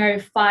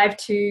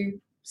 5-2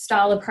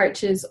 style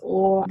approaches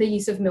or the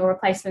use of meal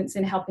replacements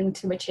in helping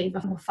to achieve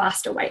a more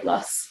faster weight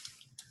loss.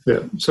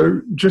 Yeah,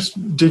 so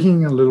just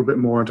digging a little bit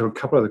more into a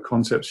couple of the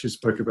concepts you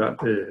spoke about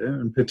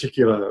there, in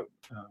particular,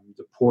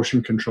 the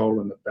portion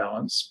control and the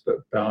balance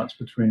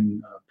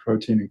between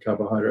protein and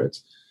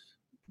carbohydrates.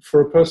 For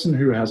a person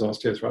who has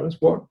osteoarthritis,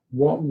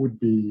 what would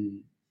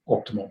be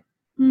optimal?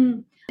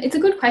 It's a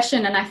good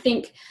question. And I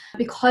think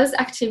because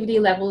activity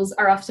levels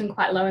are often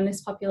quite low in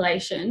this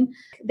population,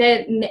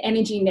 their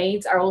energy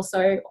needs are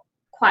also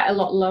quite a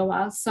lot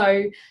lower.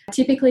 So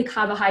typically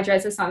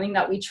carbohydrates are something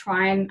that we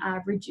try and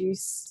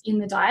reduce in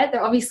the diet.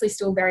 They're obviously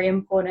still very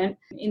important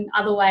in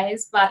other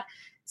ways, but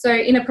so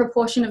in a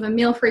proportion of a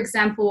meal, for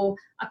example,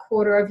 a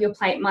quarter of your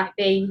plate might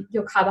be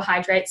your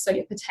carbohydrates, so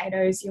your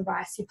potatoes, your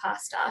rice, your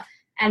pasta,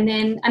 and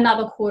then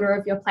another quarter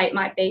of your plate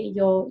might be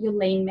your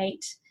lean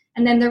meat.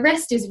 And then the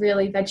rest is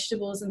really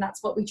vegetables, and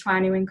that's what we try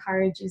to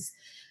encourage, is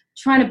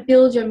trying to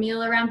build your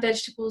meal around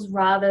vegetables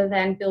rather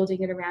than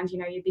building it around,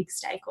 your big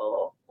steak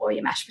or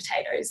your mashed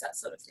potatoes, that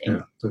sort of thing.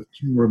 Yeah, to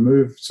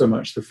remove so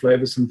much the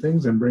flavoursome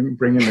things and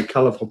bring in the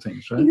colourful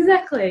things, right?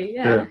 Exactly,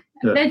 yeah.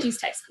 And veggies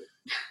taste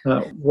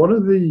good. What are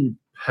the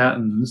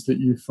patterns that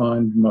you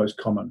find most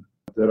common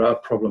that are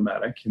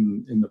problematic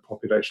in the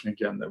population,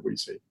 again, that we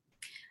see?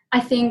 I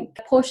think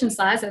portion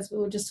size, as we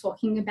were just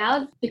talking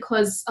about,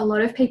 because a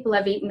lot of people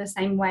have eaten the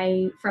same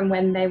way from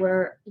when they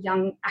were a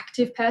young,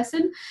 active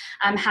person,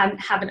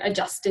 haven't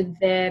adjusted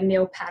their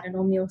meal pattern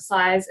or meal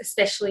size,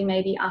 especially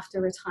maybe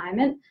after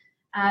retirement.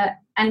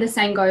 And the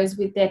same goes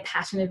with their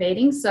pattern of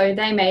eating. So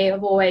they may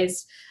have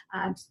always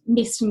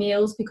missed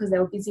meals because they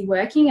were busy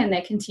working, and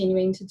they're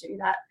continuing to do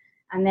that.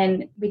 And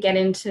then we get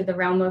into the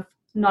realm of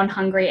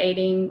non-hungry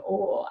eating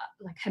or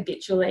like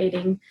habitual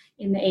eating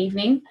in the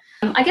evening.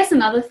 I guess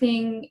another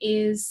thing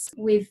is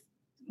with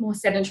more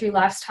sedentary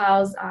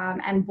lifestyles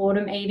and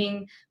boredom eating,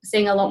 we're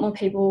seeing a lot more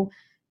people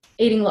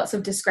eating lots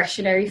of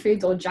discretionary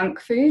foods or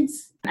junk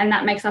foods, and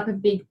that makes up a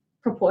big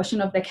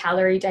proportion of their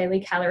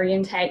daily calorie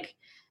intake.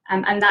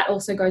 And that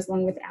also goes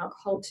along with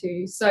alcohol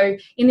too. So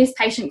in this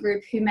patient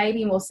group who may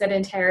be more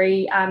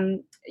sedentary,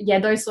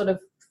 those sort of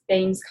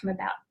themes come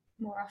about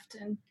more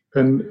often.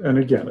 And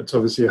again, it's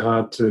obviously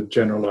hard to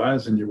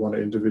generalize, and you want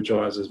to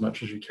individualize as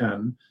much as you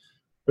can.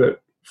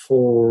 But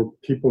for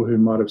people who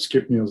might have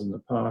skipped meals in the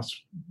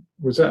past,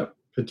 was that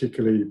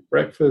particularly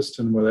breakfast,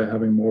 and were they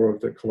having more of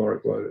the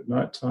caloric load at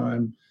night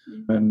time?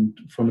 Mm-hmm. And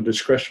from a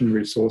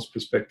discretionary source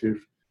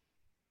perspective,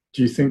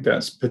 do you think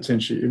that's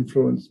potentially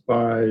influenced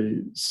by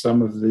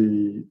some of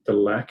the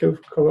lack of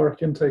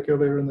caloric intake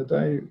earlier in the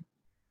day?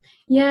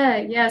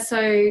 Yeah.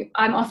 So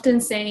I'm often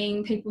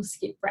seeing people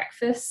skip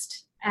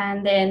breakfast,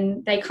 and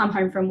then they come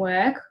home from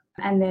work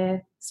and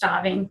they're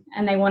starving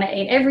and they want to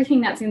eat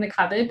everything that's in the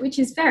cupboard, which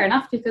is fair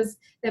enough because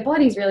their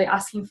body's really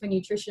asking for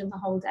nutrition the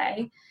whole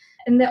day.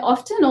 And they're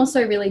often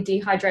also really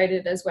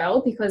dehydrated as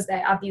well because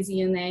they are busy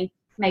and they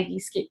maybe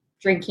skip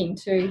drinking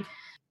too.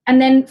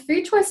 And then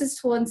food choices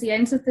towards the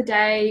end of the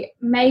day,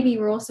 maybe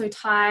we're also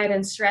tired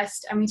and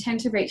stressed, and we tend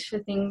to reach for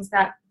things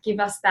that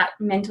give us that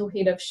mental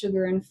hit of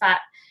sugar and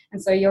fat.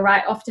 And so you're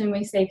right, often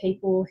we see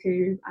people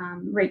who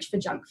reach for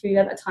junk food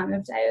at that time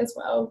of day as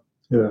well.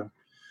 Yeah.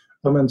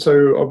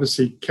 So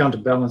obviously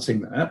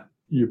counterbalancing that,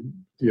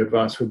 the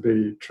advice would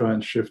be try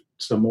and shift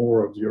some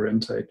more of your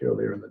intake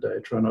earlier in the day.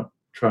 Try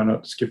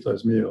not to skip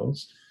those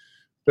meals.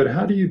 But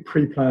how do you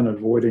pre-plan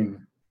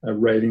avoiding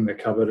raiding the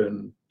cupboard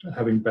and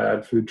having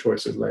bad food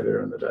choices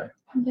later in the day?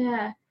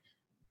 Yeah.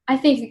 I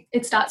think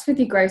it starts with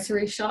your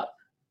grocery shop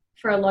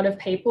for a lot of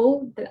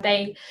people, that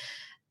they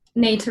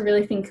need to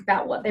really think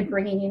about what they're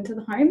bringing into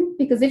the home,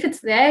 because if it's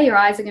there, your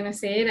eyes are going to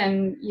see it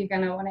and you're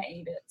going to want to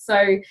eat it.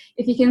 So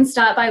if you can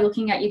start by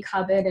looking at your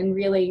cupboard and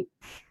really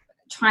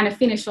trying to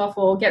finish off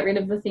or get rid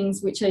of the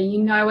things which are,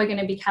 are going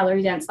to be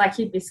calorie dense, like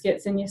your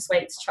biscuits and your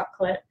sweets,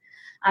 chocolate,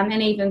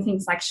 and even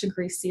things like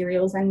sugary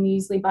cereals and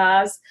muesli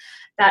bars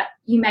that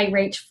you may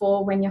reach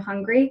for when you're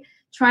hungry.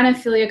 Trying to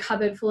fill your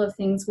cupboard full of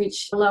things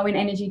which are low in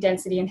energy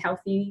density and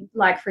healthy,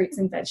 like fruits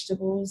and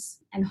vegetables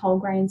and whole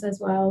grains as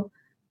well.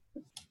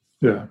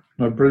 Yeah,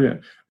 no,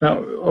 brilliant.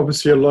 Now,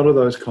 obviously, a lot of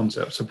those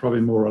concepts are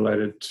probably more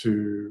related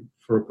to,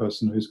 for a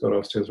person who's got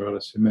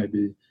osteoarthritis, who may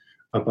be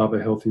above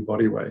a healthy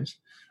body weight.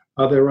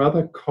 Are there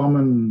other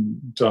common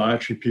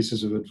dietary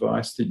pieces of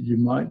advice that you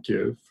might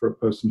give for a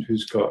person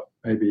who's got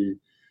maybe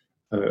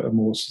a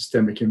more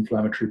systemic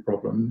inflammatory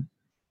problem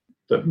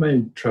that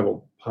may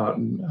travel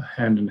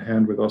hand in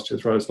hand with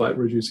osteoarthritis, like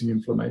reducing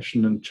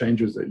inflammation and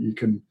changes that you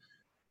can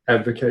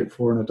advocate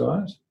for in a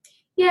diet?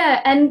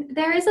 Yeah, and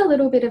there is a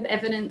little bit of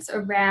evidence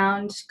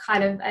around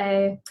kind of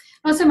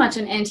not so much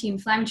an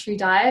anti-inflammatory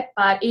diet,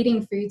 but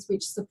eating foods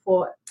which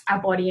support our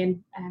body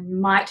and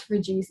might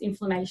reduce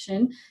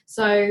inflammation.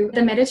 So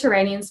the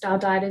Mediterranean style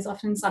diet is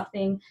often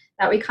something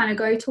that we kind of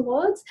go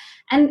towards.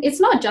 And it's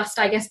not just,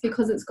 I guess,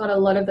 because it's got a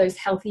lot of those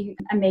healthy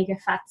omega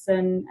fats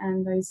and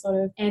those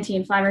sort of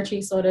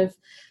anti-inflammatory sort of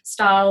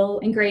style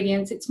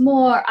ingredients. It's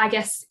more, I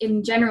guess,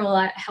 in general,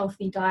 a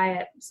healthy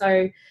diet.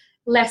 So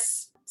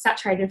less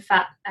saturated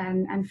fat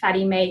and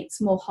fatty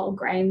meats, more whole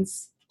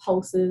grains,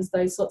 pulses,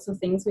 those sorts of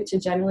things, which are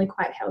generally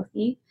quite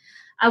healthy.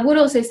 I would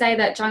also say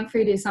that junk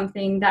food is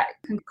something that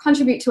can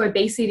contribute to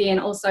obesity, and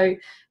also,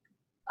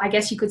 I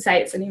guess you could say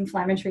it's an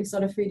inflammatory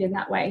sort of food in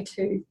that way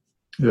too.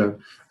 Yeah.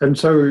 And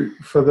so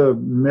for the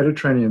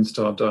Mediterranean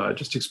style diet,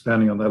 just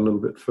expanding on that a little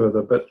bit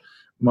further, but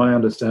my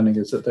understanding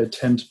is that they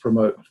tend to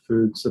promote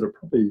foods that are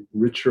probably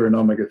richer in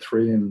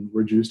omega-3 and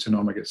reduced in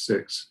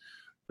omega-6.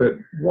 But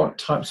what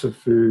types of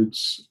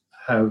foods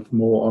have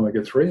more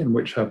omega-3 and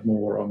which have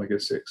more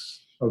omega-6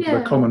 of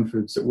the common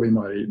foods that we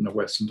might eat in a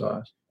Western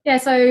diet? Yeah,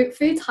 so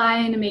foods high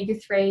in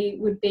omega-3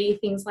 would be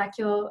things like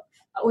your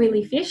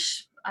oily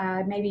fish,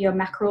 maybe your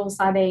mackerel,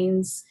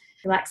 sardines,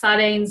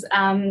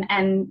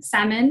 and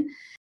salmon.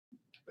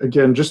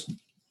 Again, just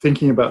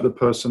thinking about the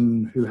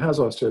person who has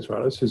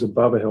osteoarthritis, who's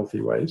above a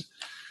healthy weight,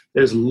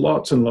 there's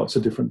lots and lots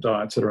of different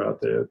diets that are out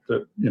there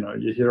that,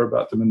 you hear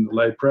about them in the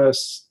lay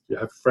press. You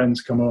have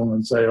friends come on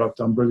and say, I've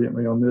done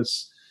brilliantly on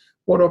this.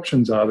 What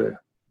options are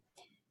there?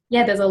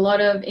 Yeah, there's a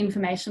lot of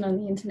information on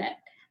the internet,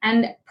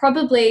 and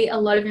probably a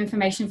lot of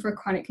information for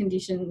chronic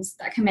conditions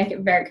that can make it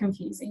very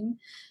confusing.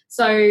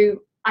 So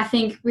I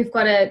think we've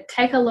got to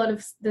take a lot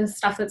of the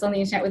stuff that's on the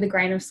internet with a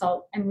grain of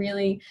salt, and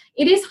really,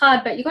 it is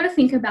hard, but you've got to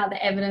think about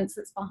the evidence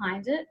that's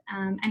behind it,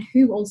 and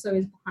who also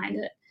is behind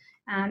it.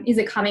 Is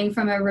it coming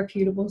from a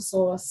reputable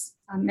source,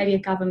 maybe a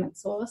government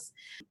source?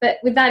 But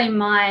with that in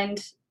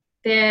mind,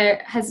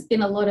 there has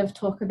been a lot of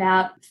talk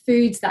about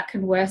foods that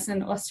can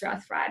worsen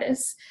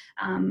osteoarthritis,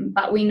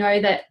 but we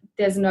know that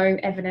there's no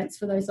evidence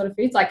for those sort of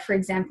foods, like, for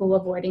example,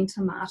 avoiding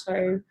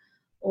tomato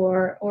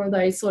or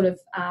those sort of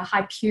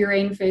high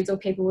purine foods, or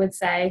people would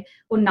say,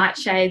 or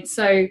nightshades.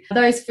 So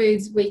those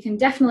foods we can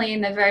definitely,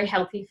 and they're very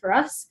healthy for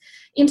us.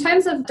 In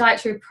terms of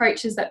dietary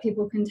approaches that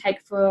people can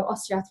take for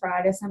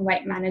osteoarthritis and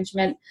weight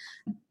management,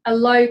 a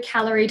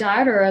low-calorie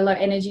diet or a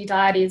low-energy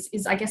diet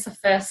is, I guess, a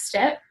first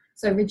step.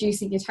 So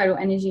reducing your total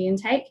energy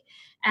intake.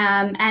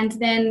 And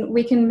then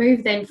we can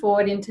move then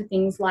forward into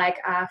things like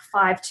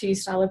 5-2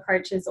 style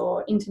approaches,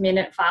 or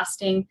intermittent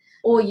fasting,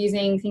 or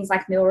using things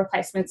like meal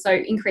replacement, so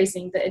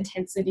increasing the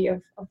intensity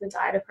of the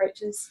diet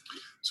approaches.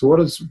 So what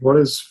is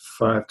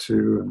 5-2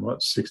 and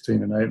what's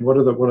 16 and 8? What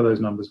do those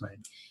numbers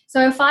mean?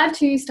 So a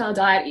 5-2 style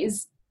diet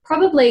is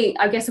probably,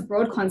 I guess, a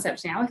broad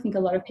concept now. I think a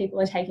lot of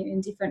people are taking it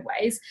in different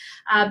ways,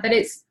 but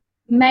it's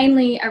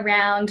mainly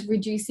around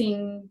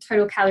reducing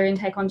total calorie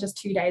intake on just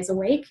 2 days a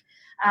week,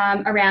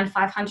 around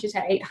 500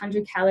 to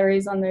 800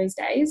 calories on those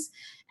days.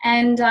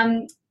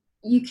 And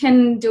you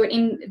can do it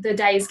in the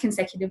days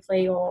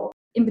consecutively or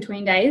in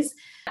between days.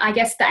 I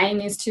guess the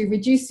aim is to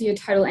reduce your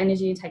total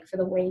energy intake for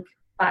the week,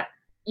 but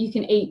you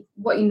can eat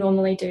what you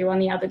normally do on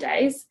the other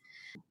days.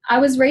 I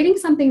was reading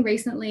something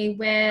recently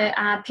where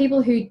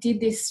people who did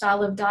this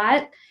style of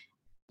diet,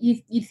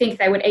 you think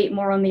they would eat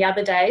more on the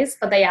other days,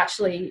 but they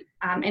actually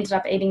ended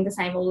up eating the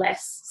same or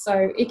less.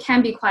 So it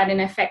can be quite an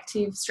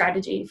effective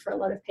strategy for a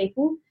lot of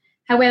people.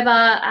 However,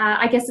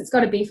 I guess it's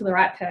got to be for the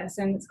right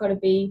person. It's got to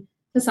be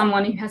for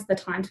someone who has the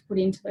time to put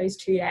into those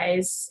 2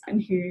 days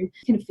and who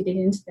can fit it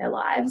into their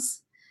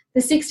lives.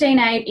 The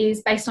 16-8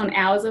 is based on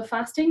hours of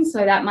fasting. So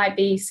that might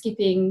be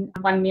skipping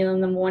one meal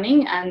in the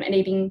morning and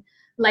eating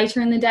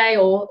later in the day,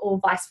 or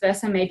vice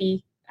versa,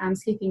 maybe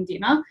skipping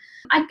dinner.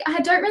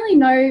 I don't really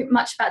know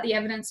much about the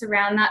evidence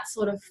around that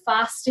sort of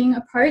fasting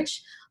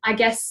approach. I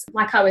guess,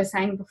 like I was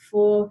saying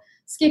before,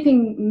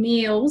 skipping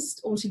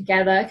meals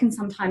altogether can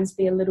sometimes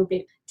be a little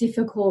bit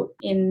difficult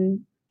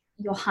in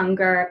your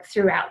hunger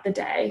throughout the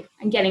day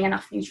and getting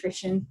enough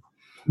nutrition.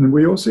 And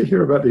we also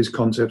hear about these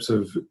concepts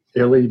of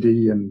LED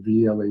and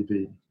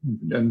VLED.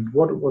 And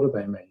what do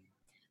they mean?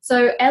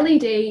 So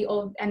LED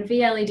and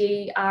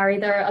VLED are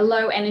either a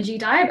low energy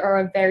diet or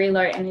a very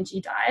low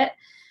energy diet.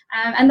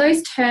 And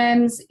those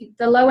terms,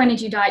 the low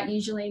energy diet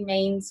usually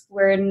means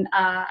we're in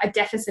a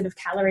deficit of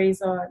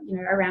calories, or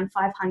around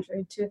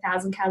 500 to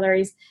 1,000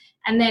 calories.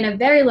 And then a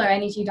very low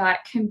energy diet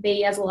can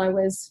be as low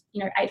as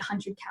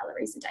 800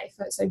 calories a day,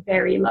 so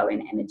very low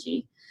in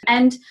energy.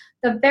 And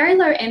the very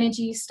low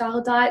energy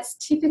style diets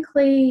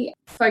typically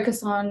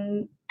focus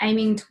on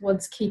aiming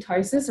towards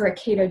ketosis, or a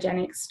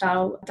ketogenic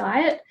style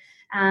diet.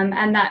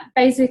 And that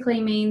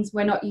basically means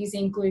we're not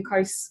using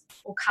glucose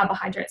or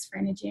carbohydrates for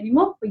energy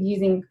anymore. We're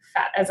using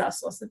fat as our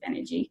source of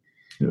energy.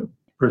 Yeah,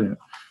 brilliant.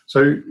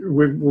 So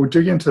we'll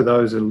dig into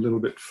those a little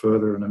bit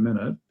further in a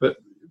minute. But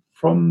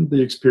from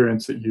the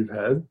experience that you've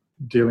had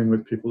dealing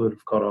with people that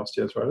have got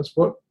osteoarthritis,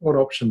 what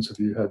options have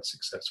you had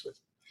success with?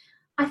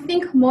 I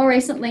think more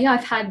recently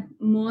I've had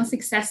more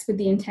success with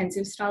the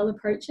intensive style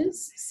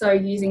approaches, so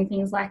using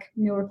things like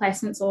meal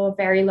replacements or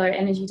very low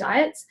energy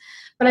diets.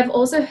 But I've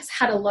also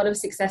had a lot of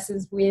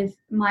successes with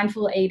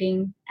mindful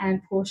eating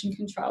and portion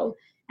control,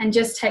 and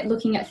just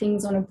looking at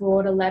things on a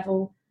broader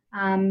level,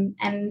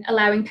 and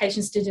allowing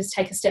patients to just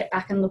take a step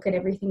back and look at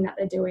everything that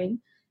they're doing.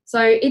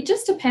 So it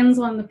just depends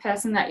on the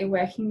person that you're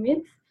working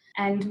with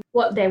and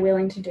what they're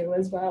willing to do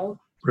as well.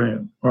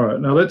 Brilliant. All right,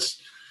 now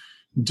let's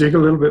dig a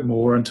little bit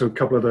more into a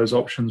couple of those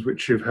options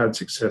which you've had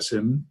success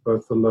in,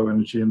 both the low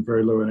energy and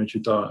very low energy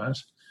diet.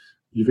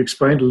 You've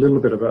explained a little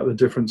bit about the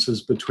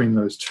differences between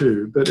those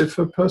two, but if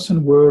a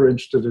person were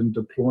interested in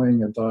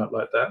deploying a diet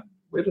like that,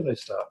 where do they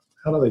start?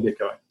 How do they get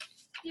going?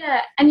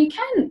 Yeah, and you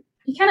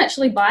can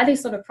actually buy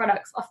these sort of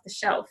products off the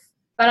shelf,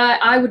 but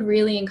I would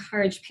really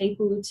encourage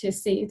people to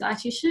see a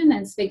dietitian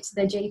and speak to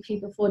their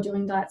GP before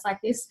doing diets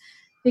like this,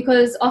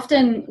 because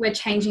often we're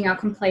changing our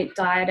complete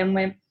diet and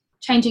we're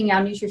changing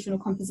our nutritional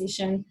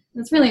composition. And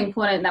it's really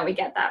important that we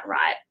get that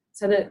right,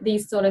 so that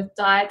these sort of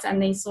diets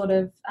and this sort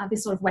of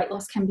weight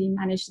loss can be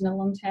managed in the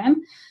long term.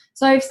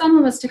 So if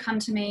someone was to come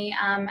to me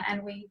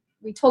and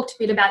we talked a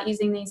bit about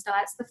using these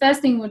diets, the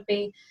first thing would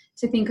be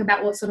to think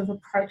about what sort of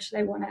approach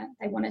they want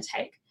to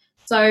take.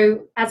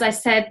 So as I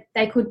said,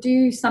 they could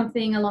do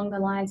something along the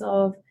lines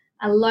of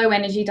a low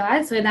energy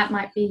diet, so that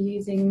might be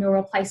using meal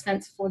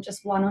replacements for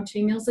just 1 or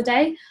 2 meals a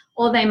day,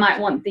 or they might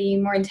want the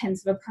more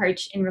intensive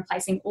approach in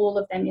replacing all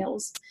of their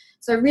meals.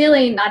 So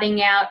really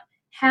nutting out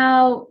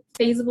how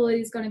feasible it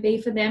is going to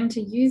be for them to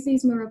use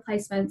these meal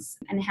replacements,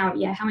 and how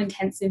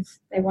intensive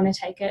they want to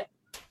take it.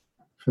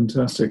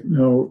 Fantastic.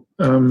 Now,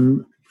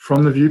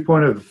 from the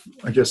viewpoint of,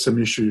 I guess, some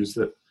issues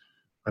that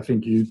I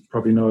think you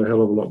probably know a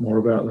hell of a lot more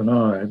about than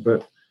I,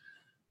 but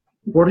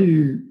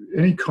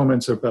any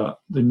comments about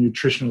the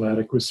nutritional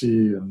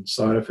adequacy and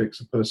side effects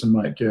a person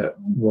might get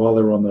while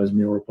they're on those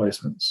meal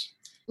replacements?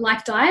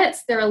 Like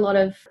diets, there are a lot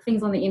of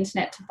things on the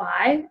internet to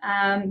buy.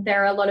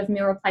 There are a lot of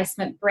meal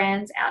replacement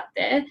brands out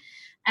there.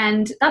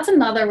 And that's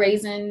another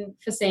reason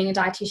for seeing a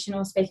dietitian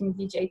or speaking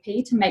with your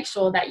GP, to make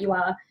sure that you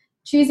are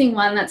choosing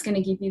one that's going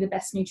to give you the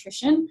best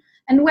nutrition.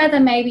 And whether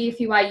maybe if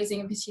you are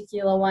using a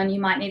particular one, you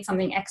might need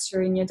something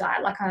extra in your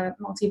diet, like a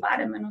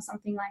multivitamin or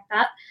something like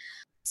that.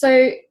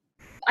 So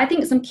I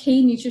think some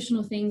key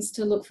nutritional things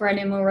to look for in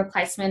a meal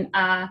replacement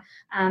are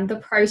the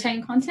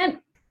protein content,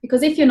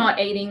 because if you're not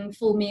eating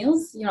full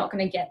meals, you're not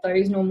going to get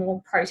those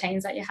normal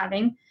proteins that you're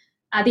having.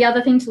 The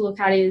other thing to look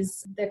at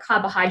is the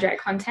carbohydrate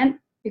content,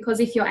 because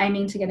if you're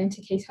aiming to get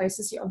into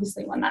ketosis, you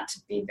obviously want that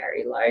to be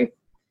very low.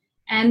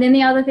 And then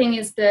the other thing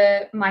is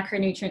the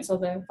micronutrients, or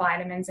the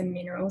vitamins and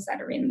minerals that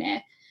are in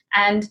there.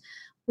 And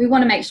we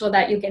want to make sure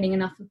that you're getting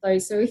enough of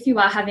those. So if you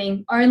are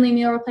having only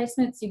meal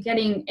replacements, you're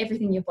getting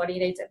everything your body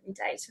needs every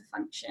day to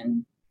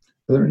function.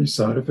 Are there any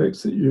side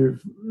effects that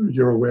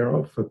you're aware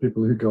of for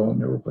people who go on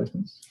meal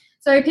replacements?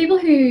 So people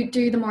who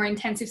do the more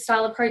intensive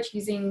style approach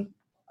using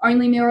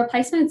only meal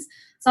replacements,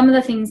 some of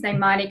the things they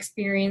might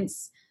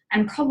experience,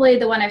 and probably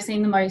the one I've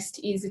seen the most,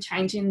 is a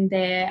change in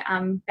their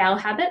bowel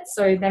habits.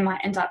 So they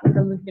might end up with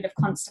a little bit of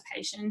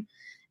constipation.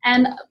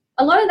 And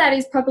a lot of that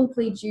is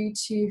probably due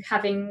to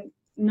having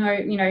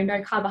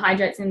no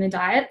carbohydrates in the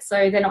diet.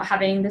 So they're not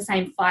having the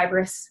same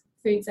fibrous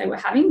foods they were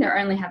having. They're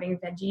only having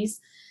veggies.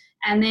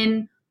 And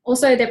then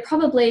also they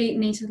probably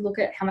need to look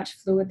at how much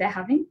fluid they're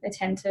having. They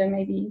tend to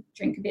maybe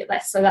drink a bit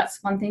less. So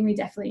that's one thing we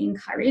definitely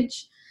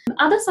encourage.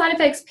 Other side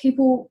effects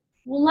people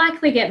will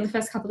likely get in the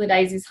first couple of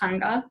days is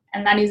hunger.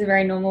 And that is a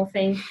very normal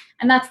thing.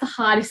 And that's the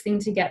hardest thing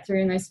to get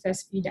through in those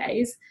first few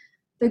days.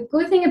 The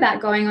good thing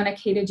about going on a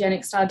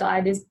ketogenic style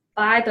diet is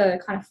by the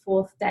kind of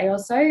 4th day or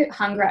so,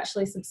 hunger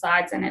actually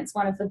subsides, and it's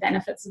one of the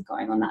benefits of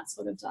going on that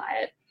sort of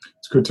diet.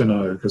 It's good to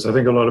know, because I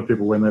think a lot of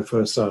people, when they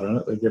first start on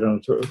it, they get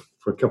on it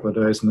for a couple of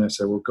days and they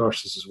say, well,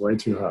 gosh, this is way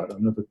too hard.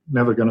 I'm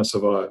never going to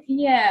survive.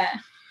 Yeah.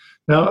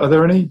 Now, are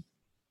there any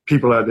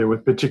people out there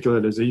with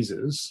particular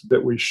diseases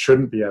that we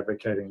shouldn't be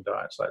advocating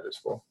diets like this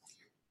for?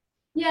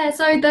 Yeah,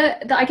 so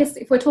I guess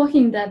if we're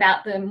talking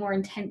about the more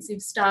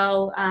intensive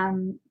style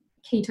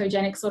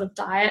ketogenic sort of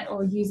diet,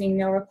 or using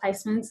meal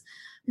replacements,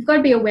 we've got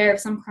to be aware of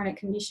some chronic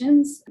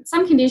conditions,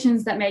 some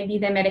conditions that maybe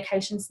their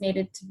medications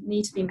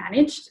need to be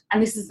managed.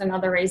 And this is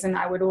another reason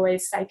I would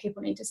always say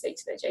people need to speak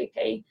to their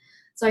GP.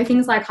 So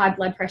things like high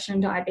blood pressure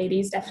and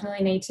diabetes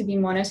definitely need to be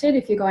monitored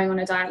if you're going on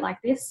a diet like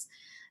this.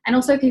 And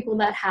also people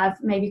that have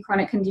maybe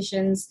chronic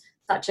conditions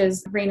such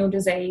as renal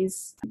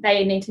disease,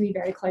 they need to be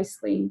very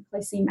closely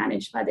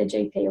managed by their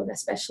GP or their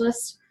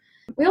specialist.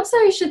 We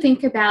also should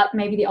think about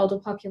maybe the older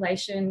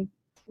population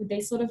with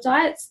these sort of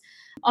diets.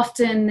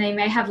 Often they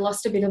may have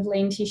lost a bit of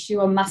lean tissue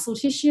or muscle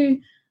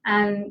tissue,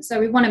 and so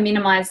we want to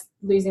minimise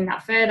losing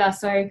that further.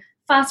 So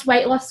fast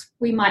weight loss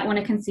we might want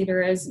to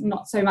consider as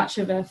not so much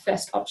of a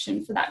first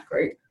option for that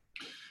group.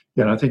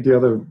 Yeah, and I think the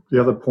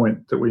other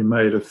point that we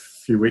made a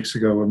few weeks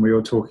ago when we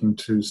were talking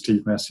to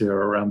Steve Messier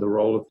around the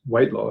role of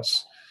weight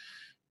loss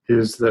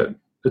is that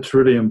it's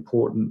really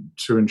important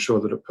to ensure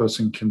that a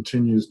person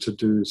continues to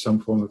do some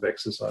form of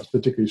exercise,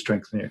 particularly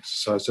strengthening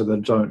exercise, so they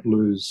don't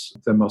lose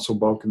their muscle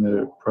bulk and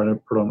they're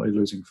predominantly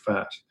losing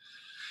fat.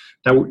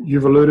 Now,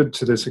 you've alluded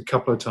to this a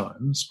couple of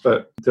times,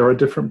 but there are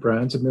different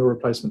brands of meal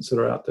replacements that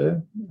are out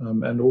there,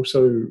 and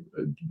also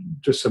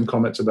just some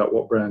comments about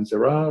what brands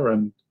there are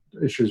and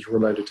issues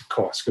related to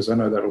cost, because I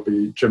know that'll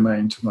be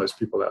germane to most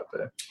people out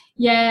there.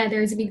 Yeah,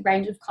 there is a big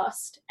range of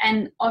cost,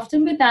 and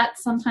often with that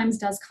sometimes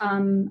does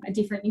come a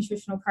different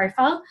nutritional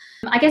profile.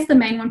 I guess the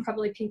main one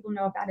probably people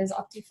know about is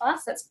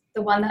Optifast. That's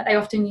the one that they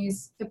often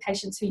use for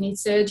patients who need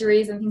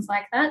surgeries and things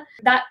like that.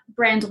 That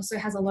brand also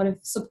has a lot of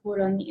support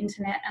on the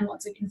internet and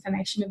lots of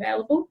information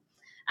available.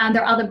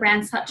 There are other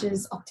brands such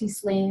as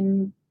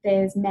OptiSlim,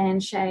 there's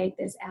Manshake,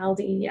 there's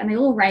Aldi, and they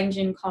all range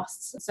in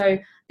costs. So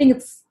I think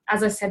it's,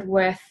 as I said,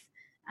 worth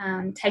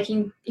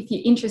taking, if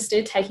you're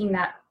interested, taking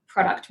that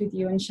product with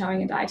you and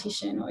showing a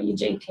dietitian or your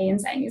GP and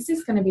saying, is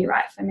this going to be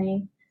right for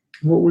me?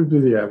 What would be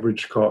the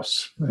average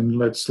cost? And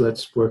let's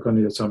work on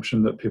the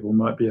assumption that people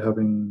might be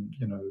having,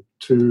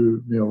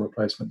 2 meal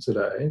replacements a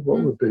day.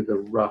 What would be the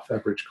rough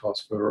average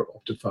cost for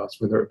Optifast,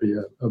 whether it be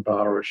a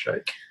bar or a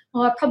shake?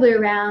 Probably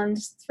around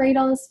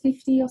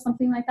 $3.50 or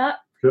something like that.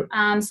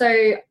 Yep.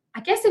 So I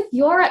guess if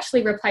you're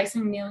actually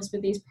replacing meals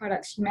with these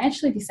products, you may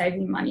actually be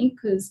saving money,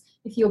 because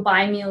if you're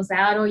buying meals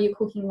out or you're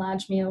cooking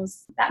large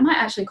meals, that might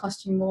actually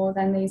cost you more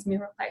than these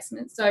meal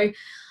replacements. So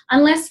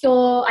unless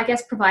you're, I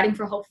guess, providing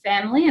for a whole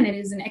family and it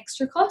is an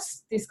extra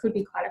cost, this could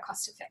be quite a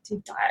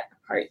cost-effective diet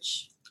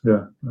approach.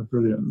 Yeah,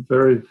 brilliant.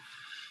 Very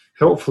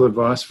helpful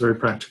advice, very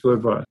practical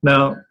advice.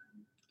 Now,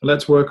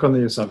 let's work on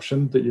the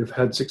assumption that you've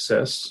had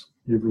success,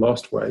 you've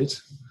lost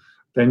weight,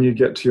 then you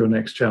get to your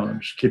next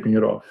challenge, keeping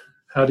it off.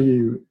 How do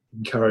you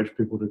encourage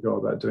people to go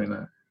about doing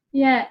that?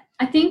 Yeah,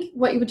 I think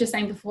what you were just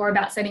saying before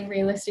about setting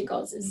realistic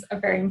goals is a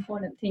very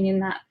important thing, in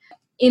that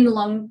in the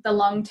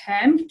long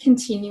term,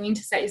 continuing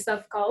to set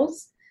yourself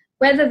goals,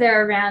 whether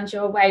they're around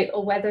your weight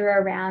or whether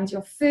around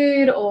your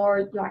food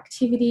or your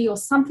activity or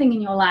something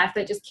in your life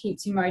that just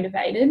keeps you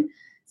motivated.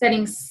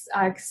 Setting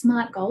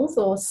smart goals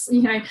or,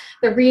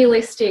 the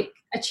realistic,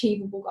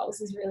 achievable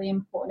goals is really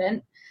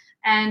important.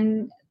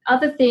 And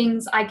other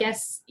things, I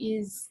guess,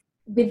 is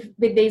with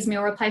these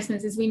meal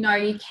replacements is we know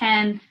you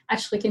can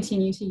actually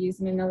continue to use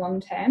them in the long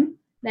term.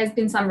 There's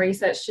been some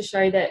research to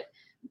show that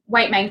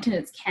weight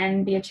maintenance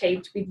can be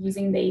achieved with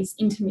using these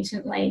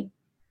intermittently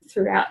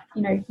throughout,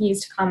 years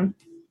to come.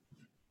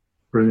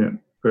 Brilliant.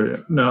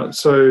 Now,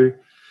 so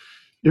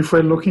if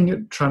we're looking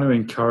at trying to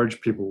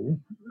encourage people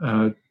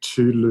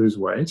to lose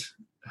weight,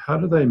 how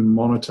do they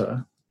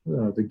monitor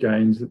the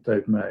gains that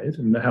they've made,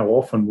 and how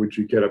often would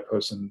you get a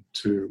person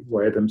to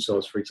weigh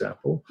themselves, for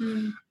example?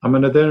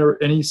 Are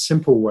there any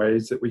simple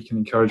ways that we can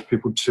encourage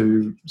people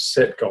to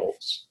set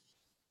goals?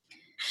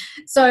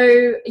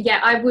 So,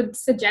 I would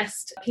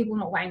suggest people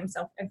not weighing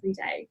themselves every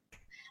day.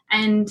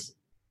 And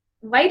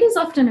weight is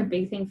often a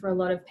big thing for a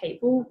lot of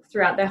people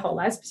throughout their whole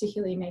lives,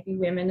 particularly maybe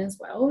women as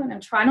well. And I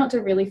try not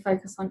to really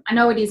focus on, I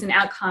know it is an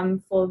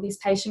outcome for this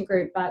patient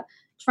group, but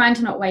trying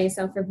to not weigh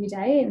yourself every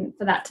day and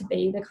for that to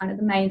be the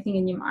main thing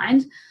in your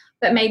mind.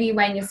 But maybe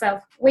weighing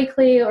yourself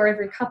weekly or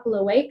every couple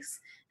of weeks,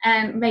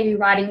 and maybe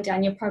writing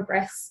down your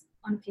progress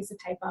on a piece of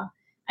paper.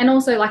 And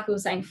also, like we were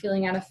saying,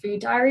 filling out a food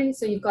diary,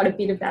 so you've got a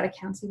bit of that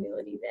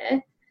accountability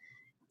there.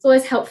 It's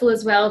always helpful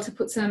as well to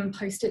put some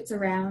post-its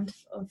around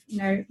of,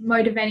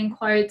 motivating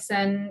quotes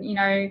and,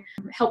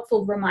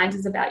 helpful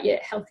reminders about your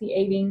healthy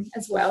eating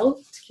as well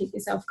to keep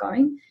yourself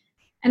going.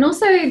 And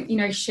also,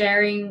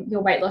 sharing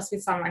your weight loss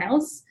with someone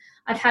else.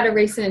 I've had a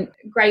recent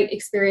great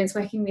experience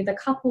working with a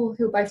couple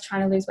who are both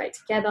trying to lose weight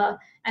together,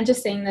 and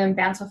just seeing them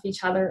bounce off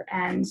each other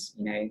and,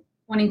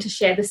 wanting to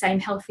share the same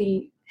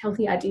healthy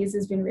ideas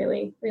has been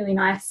really, really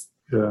nice.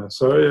 Yeah,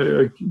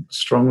 so I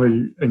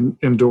strongly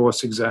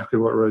endorse exactly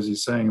what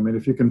Rosie's saying.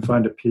 If you can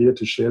find a peer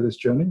to share this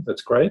journey,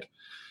 that's great.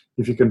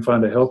 If you can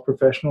find a health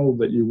professional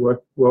that you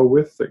work well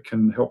with that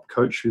can help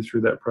coach you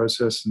through that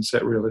process and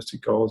set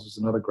realistic goals, is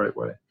another great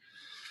way.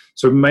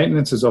 So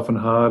maintenance is often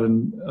hard,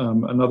 and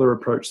another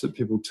approach that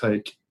people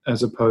take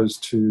as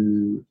opposed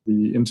to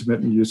the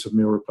intermittent use of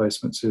meal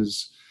replacements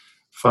is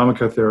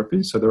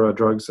pharmacotherapy. So there are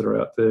drugs that are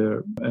out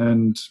there,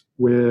 and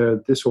where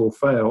this all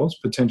fails,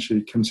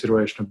 potentially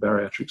consideration of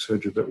bariatric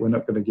surgery, but we're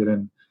not going to get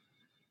into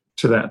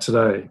that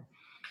today.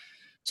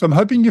 So I'm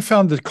hoping you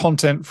found the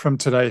content from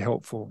today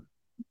helpful.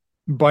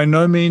 By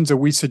no means are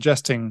we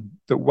suggesting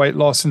that weight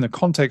loss in the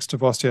context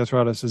of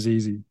osteoarthritis is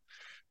easy.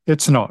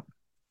 It's not.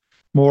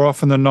 More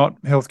often than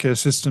not, healthcare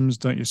systems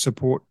don't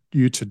support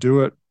you to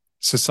do it.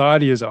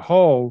 Society as a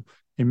whole,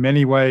 in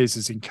many ways,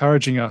 is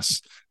encouraging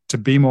us to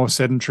be more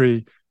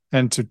sedentary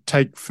and to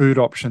take food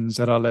options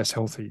that are less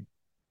healthy.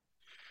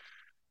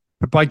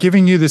 But by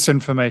giving you this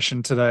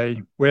information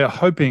today, we're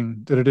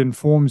hoping that it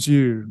informs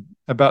you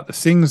about the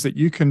things that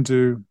you can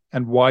do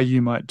and why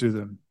you might do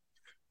them.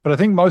 But I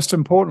think most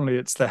importantly,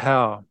 it's the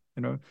how.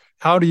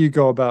 How do you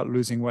go about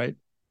losing weight?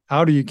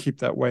 How do you keep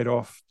that weight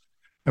off?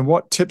 And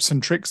what tips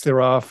and tricks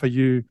there are for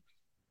you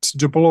to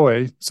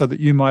deploy so that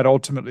you might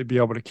ultimately be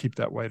able to keep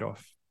that weight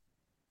off.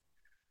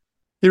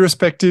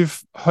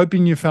 Irrespective,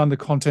 hoping you found the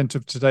content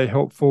of today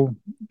helpful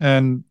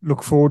and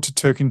look forward to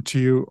talking to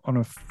you on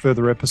a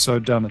further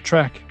episode down the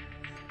track.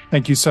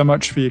 Thank you so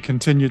much for your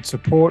continued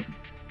support.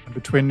 And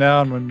between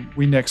now and when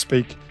we next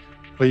speak,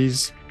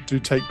 please do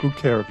take good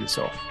care of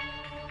yourself.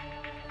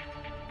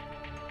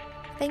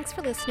 Thanks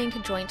for listening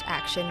to Joint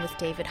Action with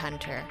David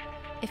Hunter.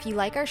 If you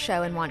like our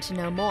show and want to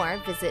know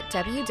more, visit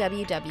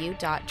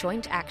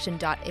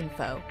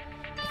www.jointaction.info.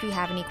 If you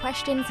have any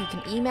questions, you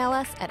can email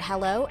us at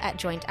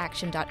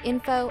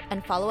hello@jointaction.info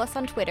and follow us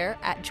on Twitter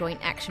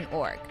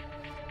 @jointactionorg.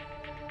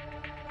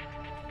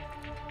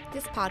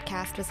 This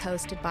podcast was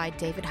hosted by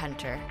David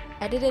Hunter,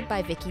 edited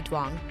by Vicky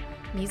Duong,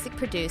 music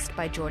produced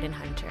by Jordan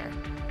Hunter.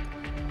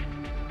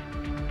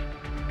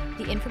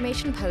 The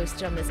information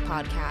posted on this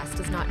podcast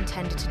is not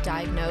intended to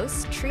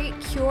diagnose, treat,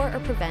 cure, or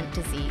prevent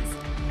disease.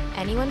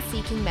 Anyone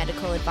seeking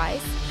medical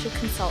advice should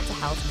consult a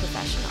health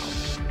professional.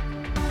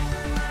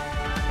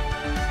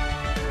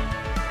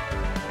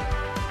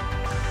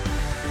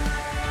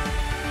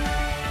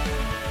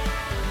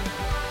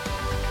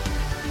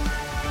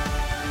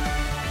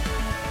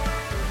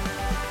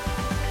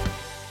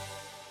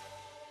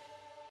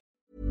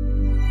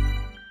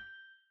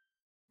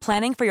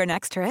 Planning for your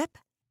next trip?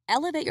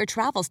 Elevate your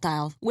travel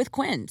style with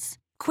Quince.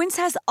 Quince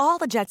has all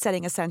the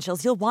jet-setting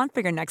essentials you'll want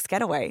for your next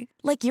getaway,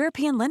 like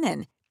European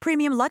linen,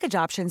 premium luggage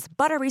options,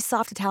 buttery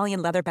soft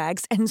Italian leather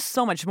bags, and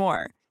so much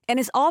more. And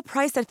is all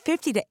priced at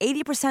 50 to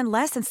 80%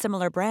 less than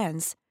similar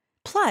brands.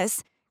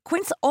 Plus,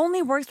 Quince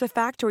only works with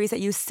factories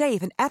that use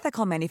safe and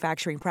ethical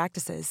manufacturing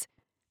practices.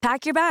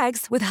 Pack your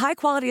bags with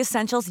high-quality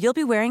essentials you'll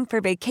be wearing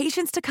for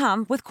vacations to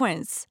come with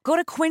Quince. Go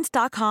to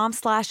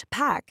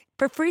quince.com/pack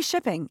for free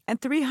shipping and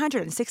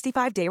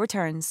 365-day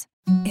returns.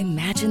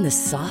 Imagine the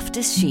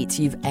softest sheets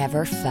you've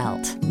ever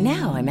felt.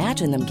 Now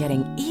imagine them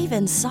getting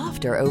even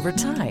softer over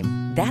time.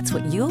 That's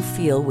what you'll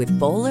feel with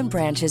Boll &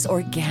 Branch's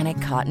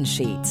organic cotton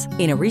sheets.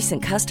 In a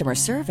recent customer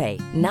survey,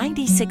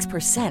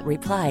 96%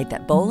 replied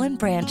that Boll &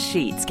 Branch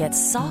sheets get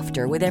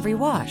softer with every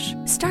wash.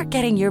 Start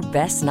getting your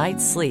best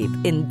night's sleep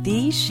in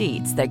these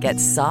sheets that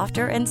get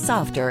softer and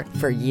softer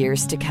for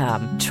years to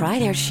come. Try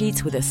their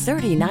sheets with a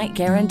 30-night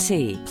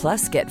guarantee.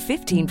 Plus, get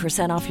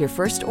 15% off your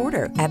first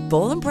order at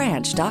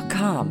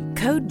bollandbranch.com.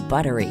 Code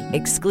BUTTERY.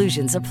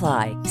 Exclusions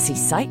apply. See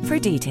site for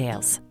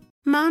details.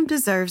 Mom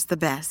deserves the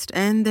best,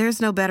 and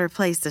there's no better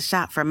place to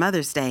shop for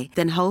Mother's Day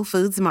than Whole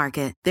Foods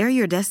Market. They're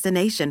your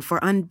destination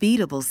for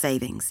unbeatable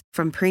savings,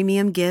 from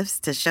premium gifts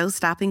to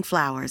show-stopping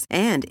flowers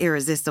and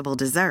irresistible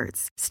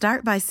desserts.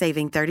 Start by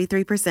saving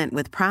 33%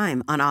 with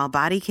Prime on all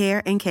body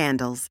care and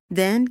candles.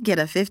 Then get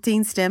a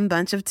 15-stem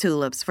bunch of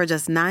tulips for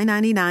just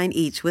 $9.99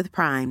 each with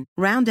Prime.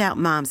 Round out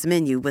Mom's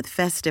menu with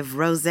festive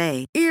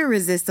rosé,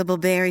 irresistible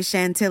berry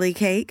chantilly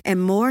cake,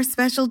 and more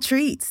special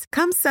treats.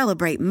 Come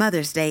celebrate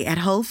Mother's Day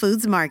at Whole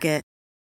Foods Market.